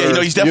smaller. Oh yeah,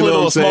 he's definitely you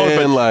know a little what I'm smaller. But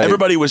saying? Like,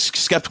 everybody was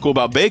skeptical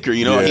about Baker.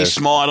 Yeah. He's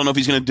small. I don't know if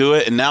he's going to do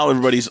it. And now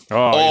everybody's he's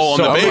all on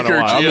so the fun to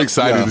Baker. watch. I'm chip.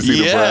 excited to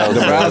see Yeah. the Browns.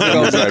 The Browns I'm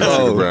gonna excited be to see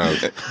cold. the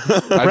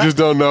Browns. I just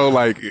don't know,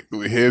 like,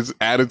 his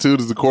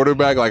attitude as a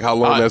quarterback, like how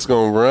long that's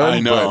going to run. I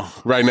know.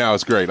 But right now,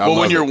 it's great. Well,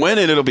 when you're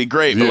winning, it'll be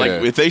great. But Yeah. like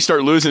if they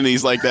start losing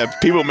these like that,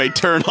 people may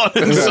turn on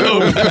it. So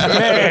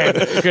Man,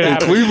 it could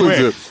happen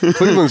quick.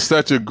 Cleveland's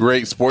such a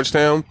great sports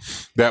town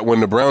that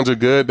when the Browns are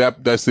good,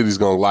 that city's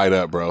gonna light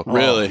up, bro.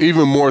 Really?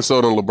 Even more so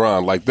than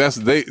LeBron. Like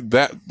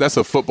that's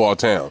a football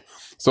town.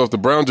 So if the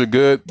Browns are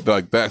good,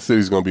 like that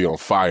city's gonna be on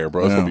fire,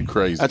 bro. It's gonna be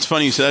crazy. that's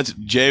funny. So that's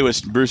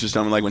Bruce was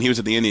telling me like when he was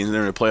at the Indians and they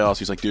were in the playoffs,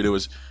 he's like, dude, it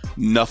was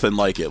nothing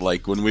like it.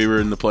 Like when we were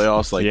in the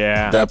playoffs, like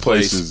Yeah. that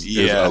place is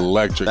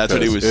electric. That's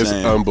what he was it's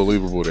saying.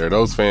 unbelievable there.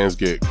 Those fans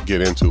get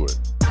into it.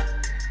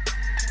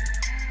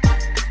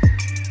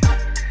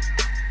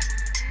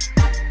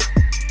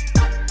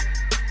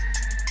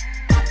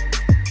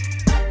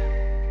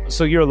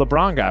 So you're a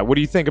LeBron guy. What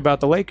do you think about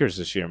the Lakers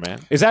this year, man?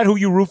 Is that who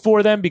you root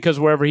for then? Because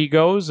wherever he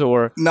goes,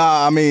 or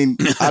Nah, I mean,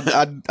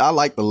 I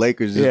like the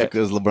Lakers just Yeah.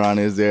 because LeBron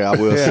is there. I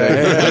will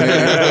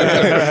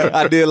say,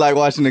 I did like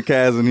watching the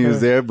Cavs when he was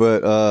there,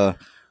 but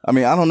I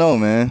mean, I don't know,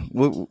 man.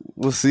 We'll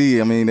see.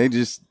 I mean, I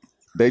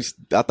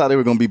thought they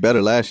were going to be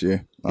better last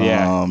year.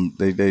 Yeah.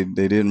 They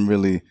didn't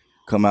really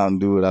come out and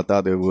do what I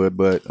thought they would,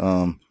 but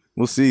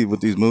we'll see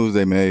with these moves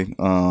they made.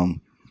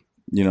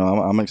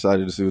 I'm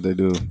excited to see what they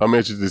do. I'm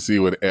interested to see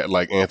what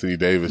like Anthony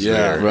Davis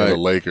there in right. the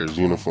Lakers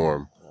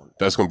uniform.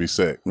 That's gonna be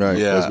sick. Right.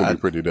 Yeah, That's gonna be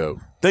pretty dope.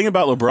 thing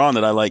about LeBron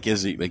that I like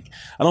is I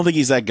don't think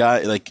he's that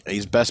guy. Like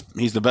he's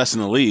the best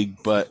in the league,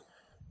 but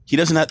he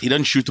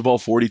doesn't shoot the ball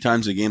 40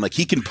 times a game. Like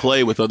he can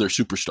play with other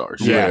superstars.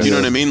 Yeah. You know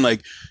what I mean?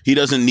 Like he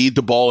doesn't need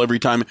the ball every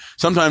time.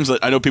 Sometimes like,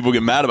 I know people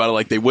get mad about it.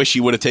 Like they wish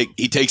he would have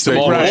he takes the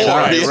ball more.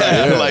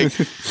 Yeah. Like,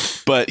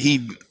 but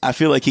I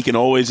feel like he can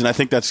always, and I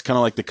think that's kind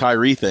of like the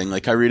Kyrie thing.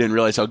 Like Kyrie didn't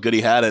realize how good he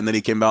had it, and then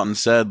he came out and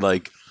said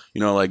like,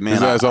 man,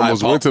 His ass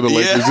almost went to the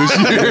Lakers this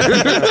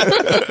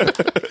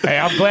year. hey,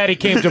 I'm glad he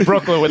came to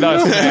Brooklyn with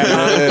us,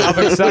 man.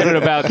 I'm excited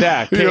about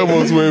that. He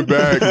almost went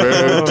back,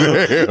 man.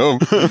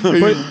 Damn.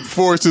 He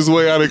forced his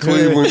way out of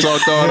Cleveland,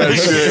 talked all that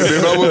shit,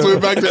 then almost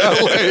went back to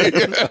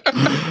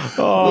LA.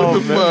 Oh,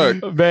 What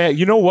the fuck? Man,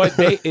 you know what?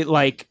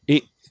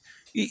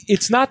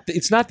 It's not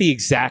the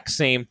exact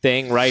same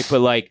thing, right? But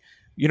like,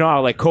 you know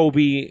how like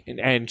Kobe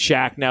and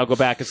Shaq now go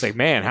back and say,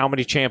 man, how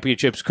many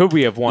championships could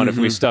we have won if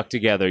we stuck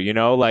together? You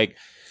know, like.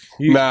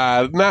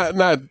 Nah,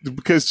 not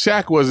because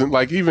Shaq wasn't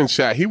like even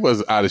Shaq. He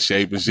was out of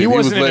shape and shit. He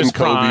was wasn't in letting his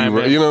Kobe.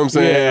 prime, You know what I'm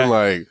saying? yeah.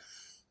 Like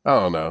I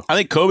don't know. I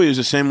think Kobe is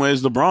the same way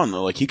as LeBron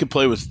though. Like he could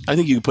play with. I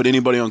think you could put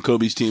anybody on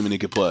Kobe's team and he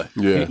could play.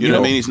 Yeah, You know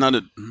what I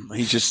mean?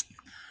 He's just.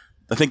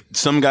 I think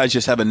some guys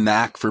just have a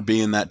knack for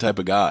being that type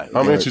of guy.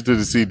 I'm interested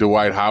to see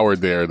Dwight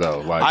Howard there though.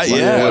 Like,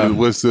 yeah.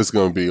 what's this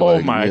going to be? Oh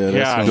like, my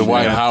gosh,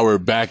 Dwight man.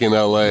 Howard back in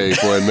LA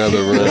for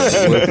another run.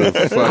 What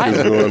the fuck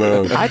is going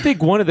on? I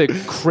think one of the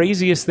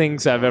craziest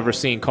things I've ever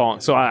seen calling.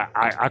 So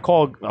I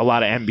call a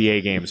lot of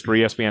NBA games for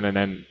ESPN and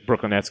then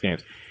Brooklyn Nets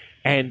games.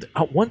 And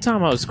one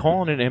time I was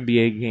calling an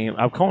NBA game.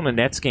 I was calling a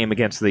Nets game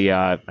against the.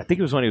 I think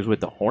it was when he was with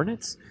the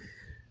Hornets,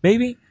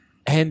 maybe.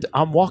 And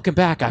I'm walking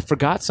back. I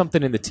forgot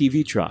something in the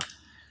TV truck,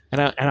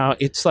 and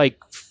it's like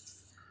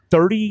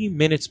 30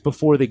 minutes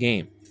before the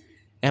game,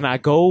 and I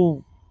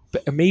go.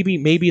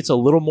 Maybe it's a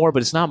little more,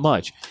 but it's not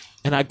much.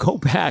 And I go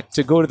back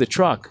to go to the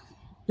truck.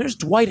 There's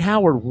Dwight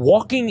Howard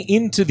walking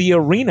into the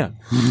arena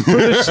for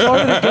the start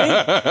of the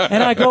game,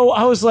 and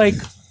I was like,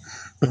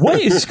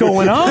 what is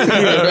going on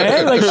here,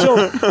 man?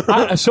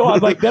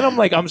 Like, I'm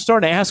like, I'm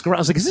starting to ask around. I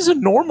was like, is this a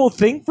normal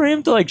thing for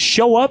him to like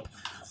show up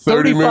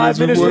 30 35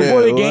 minutes before?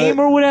 before the Yeah, game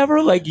what? or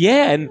whatever. Like,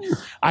 yeah. And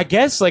I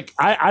guess, like,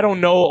 I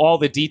don't know all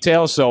the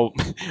details. So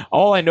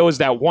all I know is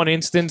that one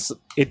instance,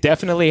 it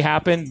definitely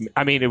happened.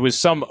 I mean, it was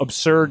some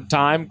absurd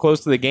time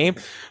close to the game.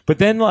 But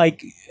then,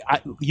 like,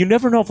 you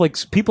never know if, like,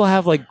 people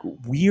have, like,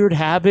 weird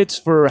habits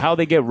for how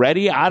they get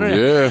ready. I don't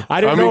Yeah.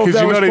 I didn't mean, know if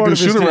that you was know they part do of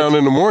his shoot around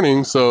in the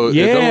morning, so it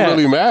Yeah. don't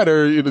really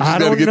matter. You just I got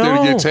to don't get there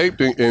and know. get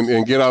taped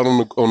and get out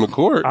on the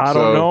court. I So,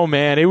 don't know,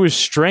 man. It was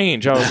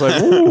strange. I was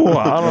like, ooh,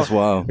 I don't That's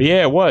wild.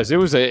 Yeah, it was. It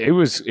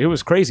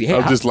was crazy. Hey,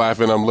 I'm just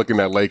laughing. I'm looking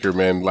at Laker,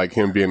 man, like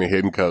him being a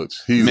hidden coach.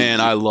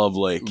 Man, I love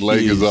Lake.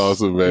 Lake is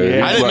awesome, man. Yeah.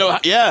 He's I didn't know.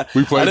 Yeah,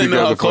 We played I didn't know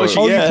how together close. for-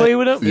 oh, yeah. you play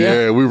with him?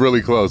 Yeah, we were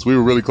really close. We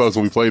were really close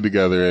when we played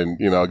together, and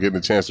getting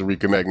a chance to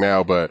reconnect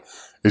now. But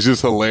it's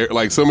just hilarious.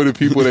 Like some of the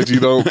people that you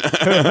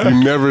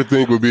never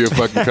think would be a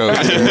fucking coach.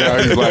 And now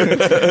he's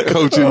like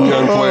coaching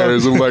young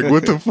players. I'm like,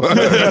 what the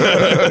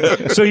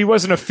fuck? So he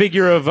wasn't a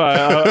figure of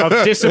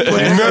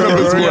discipline. None of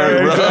us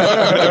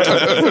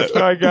were,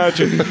 bro. I got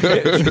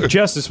you.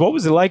 Justice, what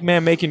was it like,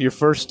 man, making your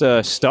first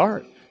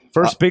start?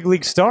 First big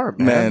league start,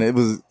 man. Man, it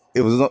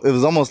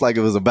was almost like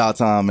it was about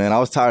time, man. I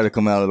was tired of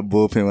coming out of the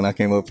bullpen when I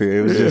came up here.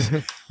 It was just,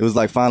 it was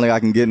like finally I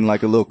can get in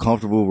like a little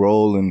comfortable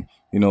role and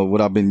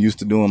what I've been used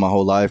to doing my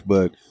whole life.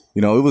 But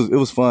it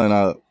was fun.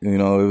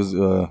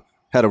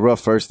 Had a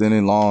rough first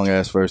inning, long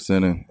ass first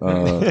inning,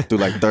 through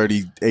like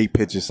 38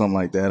 pitches, something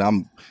like that.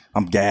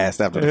 I'm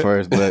gassed after the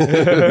first, but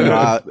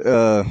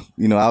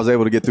I was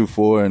able to get through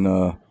 4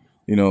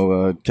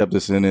 and kept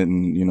us in it,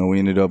 and we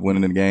ended up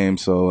winning the game.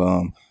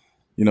 So.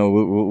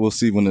 We'll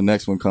see when the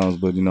next one comes,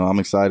 but I'm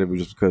excited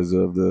just because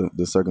of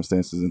the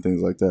circumstances and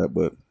things like that.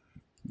 But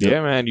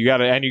yeah, man, you got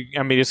to, and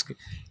I mean,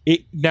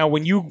 now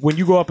when you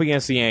go up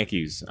against the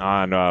Yankees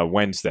on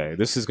Wednesday,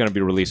 this is going to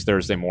be released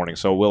Thursday morning,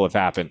 so it will have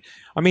happened.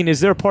 I mean, is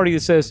there a party that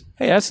says,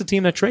 "Hey, that's the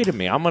team that traded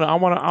me. I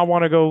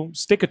want to go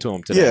stick it to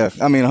them today"? yeah,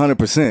 I mean,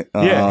 100%.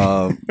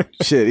 Yeah.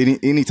 Shit.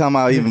 Anytime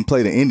I even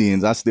play the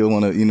Indians, I still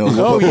want to, whoop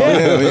Oh, up yeah.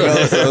 on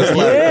them. So it's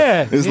like,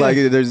 Yeah, it's yeah.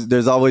 like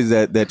there's always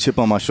that chip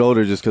on my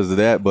shoulder just because of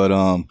that. But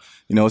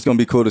it's gonna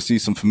be cool to see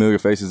some familiar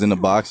faces in the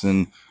box,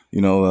 and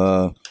you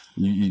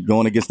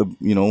going against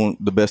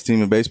the best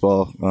team in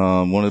baseball,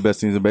 one of the best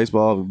teams in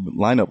baseball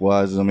lineup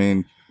wise. I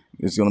mean,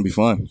 it's gonna be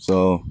fun.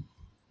 So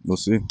we'll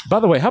see. By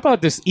the way, how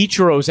about this?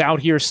 Ichiro's out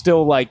here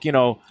still, like,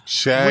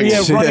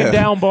 Shaq. running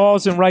down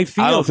balls in right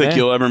field. I don't think man.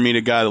 you'll ever meet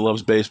a guy that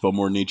loves baseball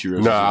more than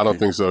Ichiro. No, I don't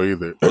think so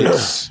either.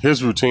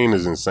 His routine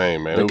is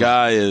insane, man. The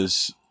guy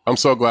is. I'm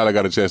so glad I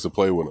got a chance to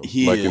play with him.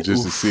 He and is-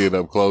 just to see it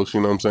up close,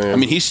 you know what I'm saying? I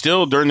mean, he's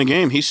still during the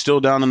game. He's still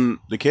down in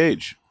the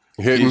cage.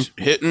 hitting He's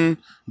hitting,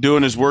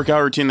 doing his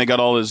workout routine. They got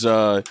all his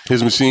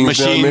machines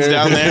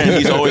down there, and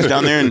he's always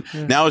down there.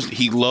 And now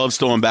he loves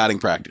throwing batting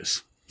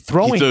practice.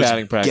 Throwing He throws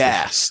batting practice.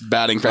 Gas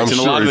batting practice. I'm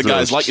And a lot sure of the he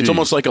guys throws it's cheese.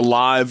 almost like a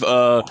live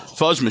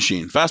fuzz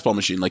machine, fastball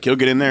machine. Like he'll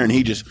get in there and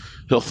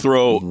he'll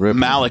throw. Rip.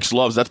 Malik's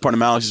loves that's part of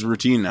Malik's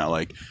routine now.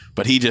 Like,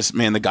 but he just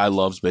the guy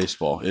loves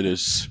baseball. It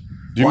is.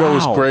 You know Wow.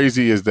 what's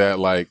crazy is that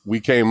like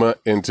we came up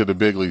into the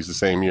big leagues the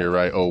same year,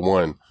 right?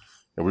 01.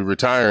 And we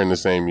retire in the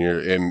same year.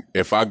 And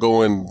if I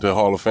go in the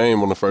Hall of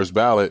Fame on the first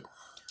ballot,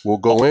 we'll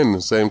go in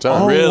the same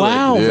time. Oh, Really?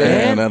 wow, Yeah,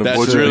 man. that'll That's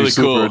Which would be really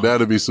super, cool.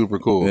 That'd be super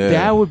cool. Yeah.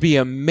 That would be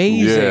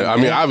amazing. Yeah, I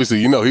mean, man. obviously,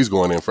 he's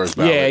going in first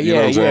ballot. Yeah, you know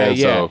what I'm saying?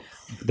 yeah. So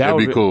that'd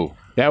be cool.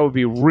 That would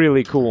be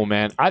really cool,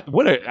 man.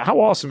 How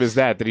awesome is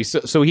that? That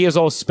so he has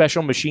all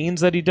special machines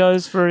that he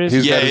does for his.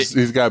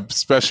 He's got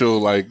special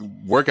like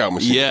workout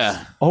machines.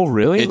 Yeah, Oh,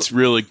 really? it's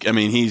really. I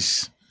mean,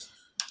 he's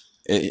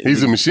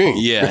He's a machine.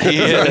 Yeah,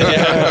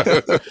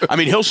 yeah. I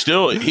mean,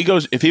 he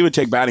goes, if he would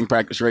take batting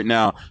practice right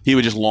now, he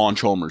would just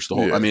launch homers the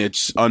whole. Yeah. I mean,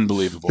 it's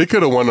unbelievable. He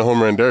could have won the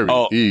home run derby.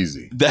 Oh.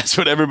 Easy. That's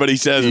what everybody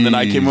says. And then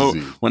I came over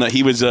Easy. when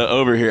he was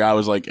over here. I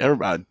was like,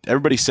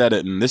 everybody said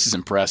it, and this is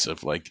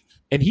impressive. Like,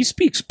 and he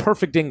speaks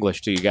perfect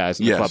English to you guys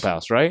in the Yes.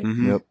 clubhouse, right?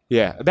 Yep.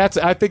 Yeah,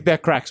 I think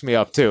that cracks me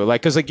up too.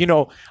 Like, cause like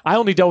I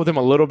only dealt with him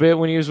a little bit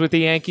when he was with the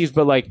Yankees,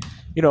 but like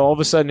all of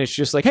a sudden it's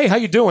just like, hey, how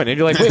you doing? And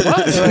you're like, wait, what?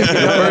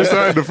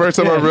 Like, The first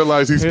time I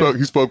realized he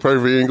spoke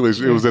perfect English,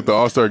 it was at the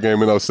All-Star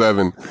game in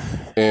 07.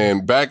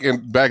 And back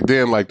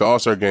then, like the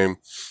All-Star game,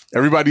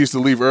 everybody used to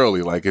leave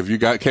early. Like if you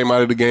came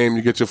out of the game,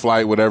 you get your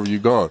flight, whatever, you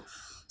gone.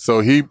 So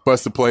he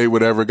busted play,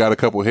 whatever, got a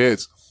couple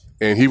hits.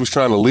 And he was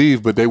trying to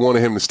leave, but they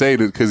wanted him to stay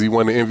because he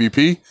won the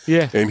MVP.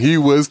 Yeah. And he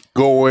was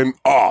going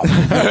off,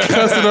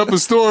 cussing up a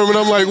storm. And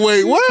I'm like,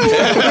 wait, what?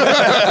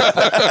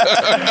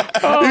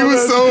 He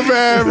was so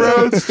bad,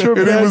 bro. that's And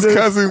he was tremendous.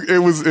 cussing.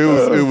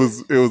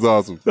 It was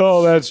awesome.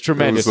 oh, that's It was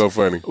tremendous. so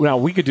funny. Now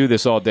we could do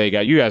this all day,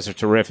 guys. You guys are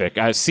terrific.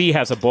 C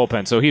has a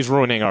bullpen, so he's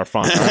ruining our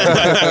fun.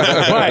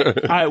 but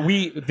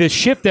the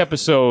shift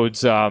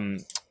episodes are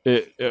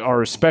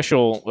a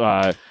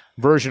special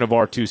version of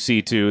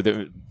R2C2.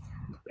 The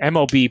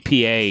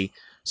MLBPA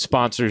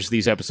sponsors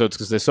these episodes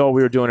because they saw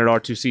we were doing it at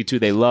R2C2.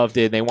 They loved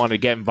it. They wanted to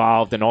get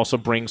involved and also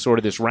bring sort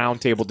of this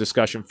roundtable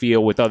discussion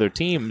feel with other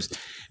teams.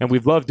 And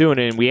we've loved doing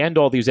it. And we end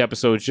all these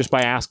episodes just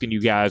by asking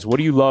you guys, what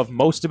do you love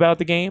most about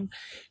the game?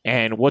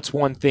 And what's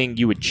one thing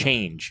you would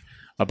change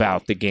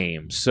about the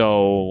game?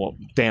 So,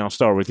 Dan, I'll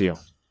start with you.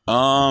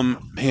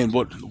 Man,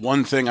 what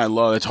one thing I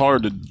love? It's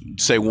hard to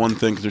say one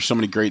thing because there's so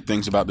many great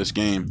things about this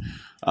game.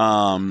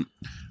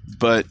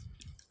 But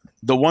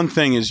the one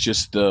thing is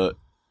just the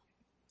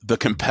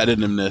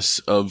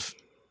competitiveness of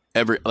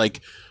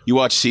you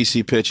watch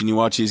CC pitch and you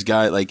watch these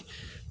guys, like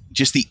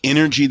just the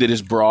energy that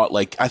is brought.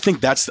 Like, I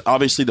think that's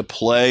obviously the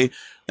play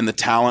and the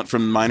talent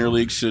from minor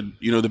leagues to,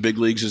 the big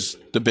leagues is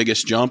the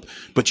biggest jump,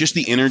 but just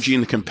the energy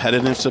and the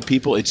competitiveness of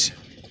people.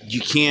 You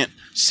can't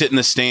sit in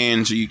the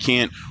stands or you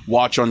can't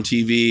watch on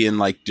TV and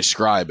like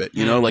describe it,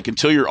 like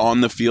until you're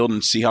on the field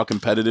and see how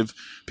competitive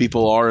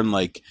people are and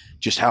like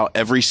just how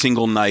every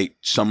single night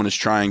someone is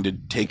trying to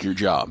take your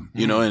job,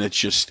 and it's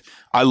just,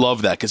 I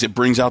love that because it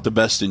brings out the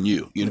best in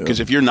you, because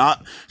if you're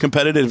not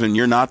competitive and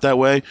you're not that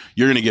way,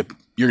 you're going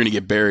to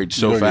get buried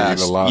so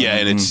fast. Yeah.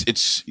 And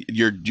it's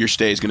your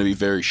stay is going to be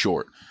very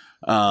short.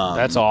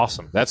 That's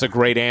awesome. That's a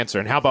great answer.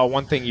 And how about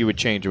one thing you would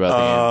change about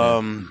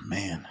the game?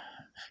 Man.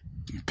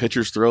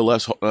 Pitchers throw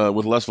less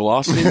with less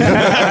velocity. Good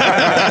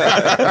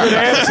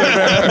answer,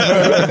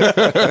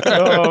 man.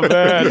 Oh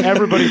man,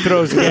 everybody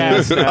throws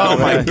gas now. Oh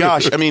my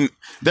gosh! I mean,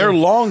 their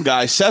long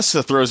guy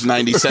Sessa throws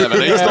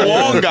 97. He's the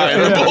long guy in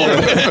the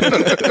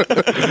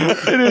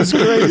bullpen. It is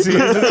crazy,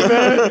 isn't it,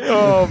 man?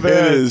 Oh man,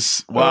 it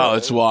is. Wow,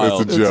 it's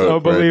wild. It's a joke. It's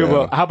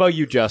unbelievable. How about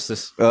you,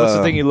 Justice? What's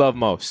the thing you love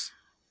most?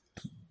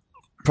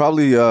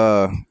 Probably,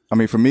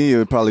 for me, it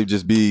would probably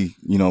just be,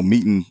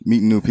 meeting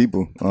new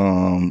people.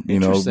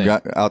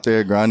 Out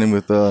there grinding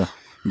with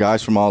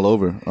guys from all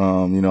over.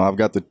 I've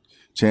got the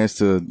chance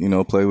to,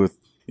 play with,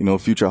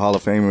 future Hall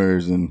of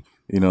Famers and,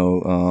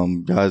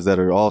 guys that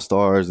are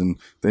all-stars and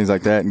things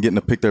like that, and getting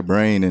to pick their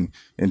brain and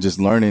just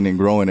learning and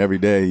growing every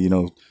day,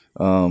 even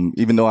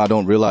though I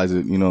don't realize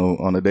it,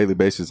 on a daily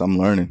basis, I'm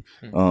learning,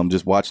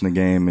 just watching the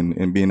game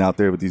and being out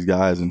there with these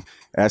guys and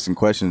asking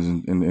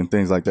questions and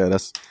things like that.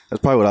 That's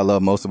probably what I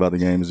love most about the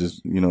game is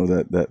just,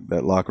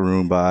 that locker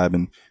room vibe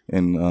and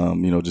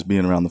just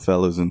being around the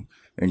fellas and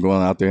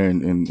going out there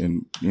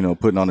and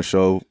putting on a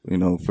show,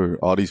 for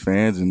all these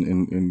fans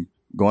and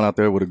going out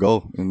there with a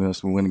goal, and that's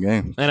to win the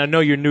game. And I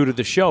know you're new to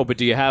the show, but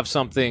do you have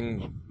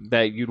something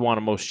that you'd want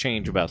to most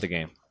change about the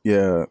game?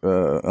 Yeah,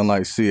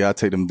 unlike C, I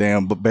take them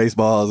damn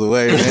baseballs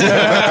away. Man.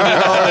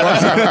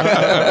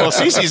 Well,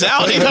 CC's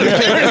out. He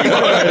doesn't care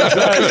anymore.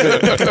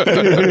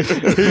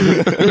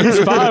 He's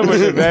fine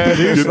with it, man.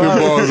 Get the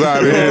balls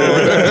out of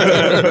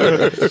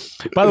here.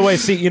 By the way,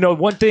 see,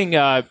 one thing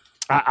I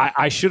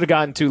should have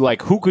gotten to,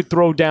 like, who could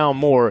throw down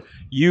more,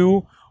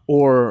 you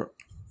or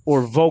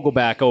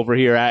Vogelback over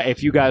here?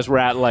 If you guys were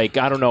at, like,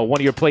 I don't know,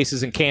 one of your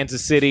places in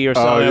Kansas City or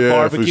something, at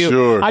barbecue. For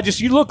sure.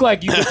 You look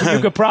like you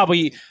could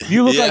probably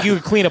like you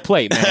could clean a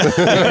plate, man.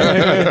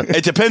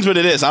 It depends what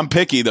it is. I'm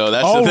picky though.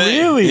 That's the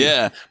thing. Really?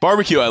 Yeah,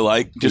 barbecue I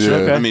like. Just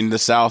Okay. I mean the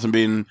South and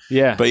being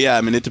But yeah,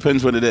 I mean it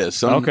depends what it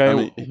is.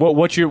 Okay.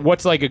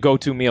 What's like a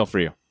go-to meal for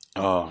you?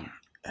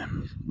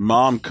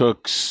 Mom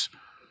cooks.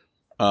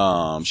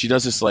 She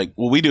does this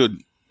we do.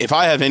 If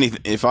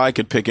I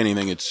could pick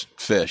anything, it's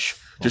fish.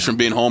 Just from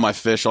being home, I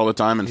fish all the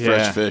time, and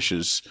fresh fish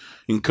you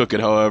can cook it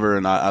however,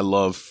 and I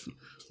love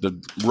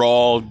the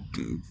raw,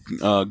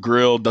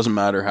 grilled, doesn't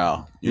matter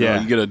how. You know,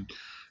 you get a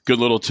good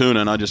little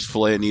tuna, and I just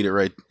fillet it and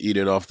eat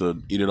it off the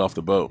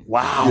boat.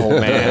 Wow,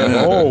 man!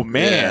 Oh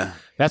man,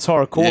 that's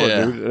hardcore,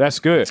 dude. That's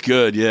good. It's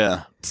good,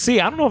 yeah.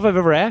 See, I don't know if I've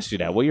ever asked you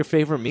that. What your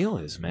favorite meal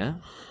is,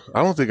 man?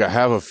 I don't think I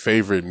have a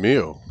favorite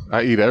meal.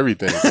 I eat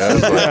everything.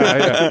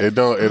 It ain't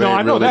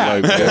I know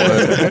really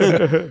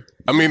that.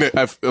 I mean,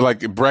 like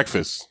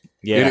breakfast.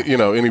 Yeah.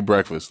 Any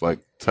breakfast, like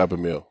type of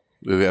meal.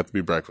 It have to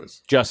be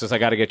breakfast. Justice, I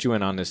got to get you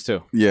in on this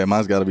too. Yeah,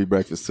 mine's got to be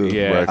breakfast too.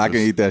 Yeah. Breakfast. I can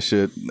eat that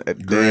shit at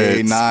day,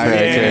 Grits, night.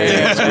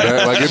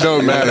 pancakes, like it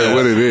don't matter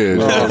what it is. You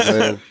know what I'm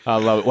saying? I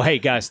love it. Well, hey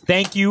guys,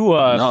 thank you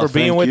for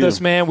being with us,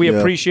 man. We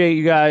appreciate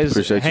you guys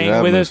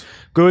hanging with us.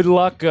 Good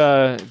luck.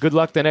 Good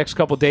luck the next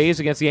couple days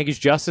against the Yankees.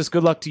 Justice,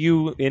 good luck to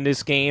you in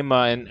this game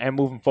and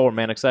moving forward,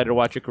 man. Excited to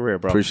watch your career,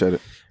 bro. Appreciate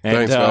it. And,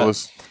 Thanks,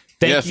 fellas.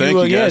 Thank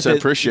you guys. I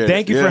appreciate it.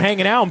 Thank you for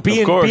hanging out and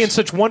being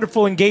such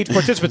wonderful, engaged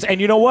participants. And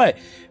you know what?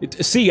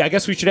 See, I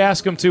guess we should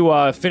ask them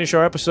to finish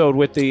our episode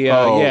with the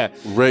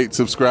rate,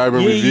 subscribe,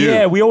 and review.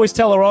 Yeah, we always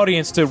tell our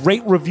audience to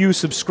rate, review,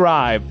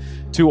 subscribe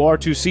to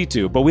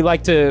R2C2, but we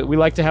like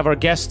to have our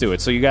guests do it.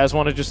 So you guys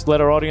want to just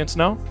let our audience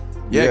know?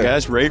 Yeah,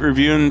 guys, rate,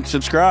 review, and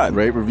subscribe.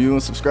 Rate, review,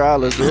 and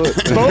subscribe. Let's do it.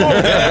 Boom.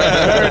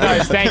 Very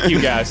nice. Thank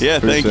you, guys. Yeah,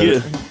 thank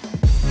Appreciate you. it.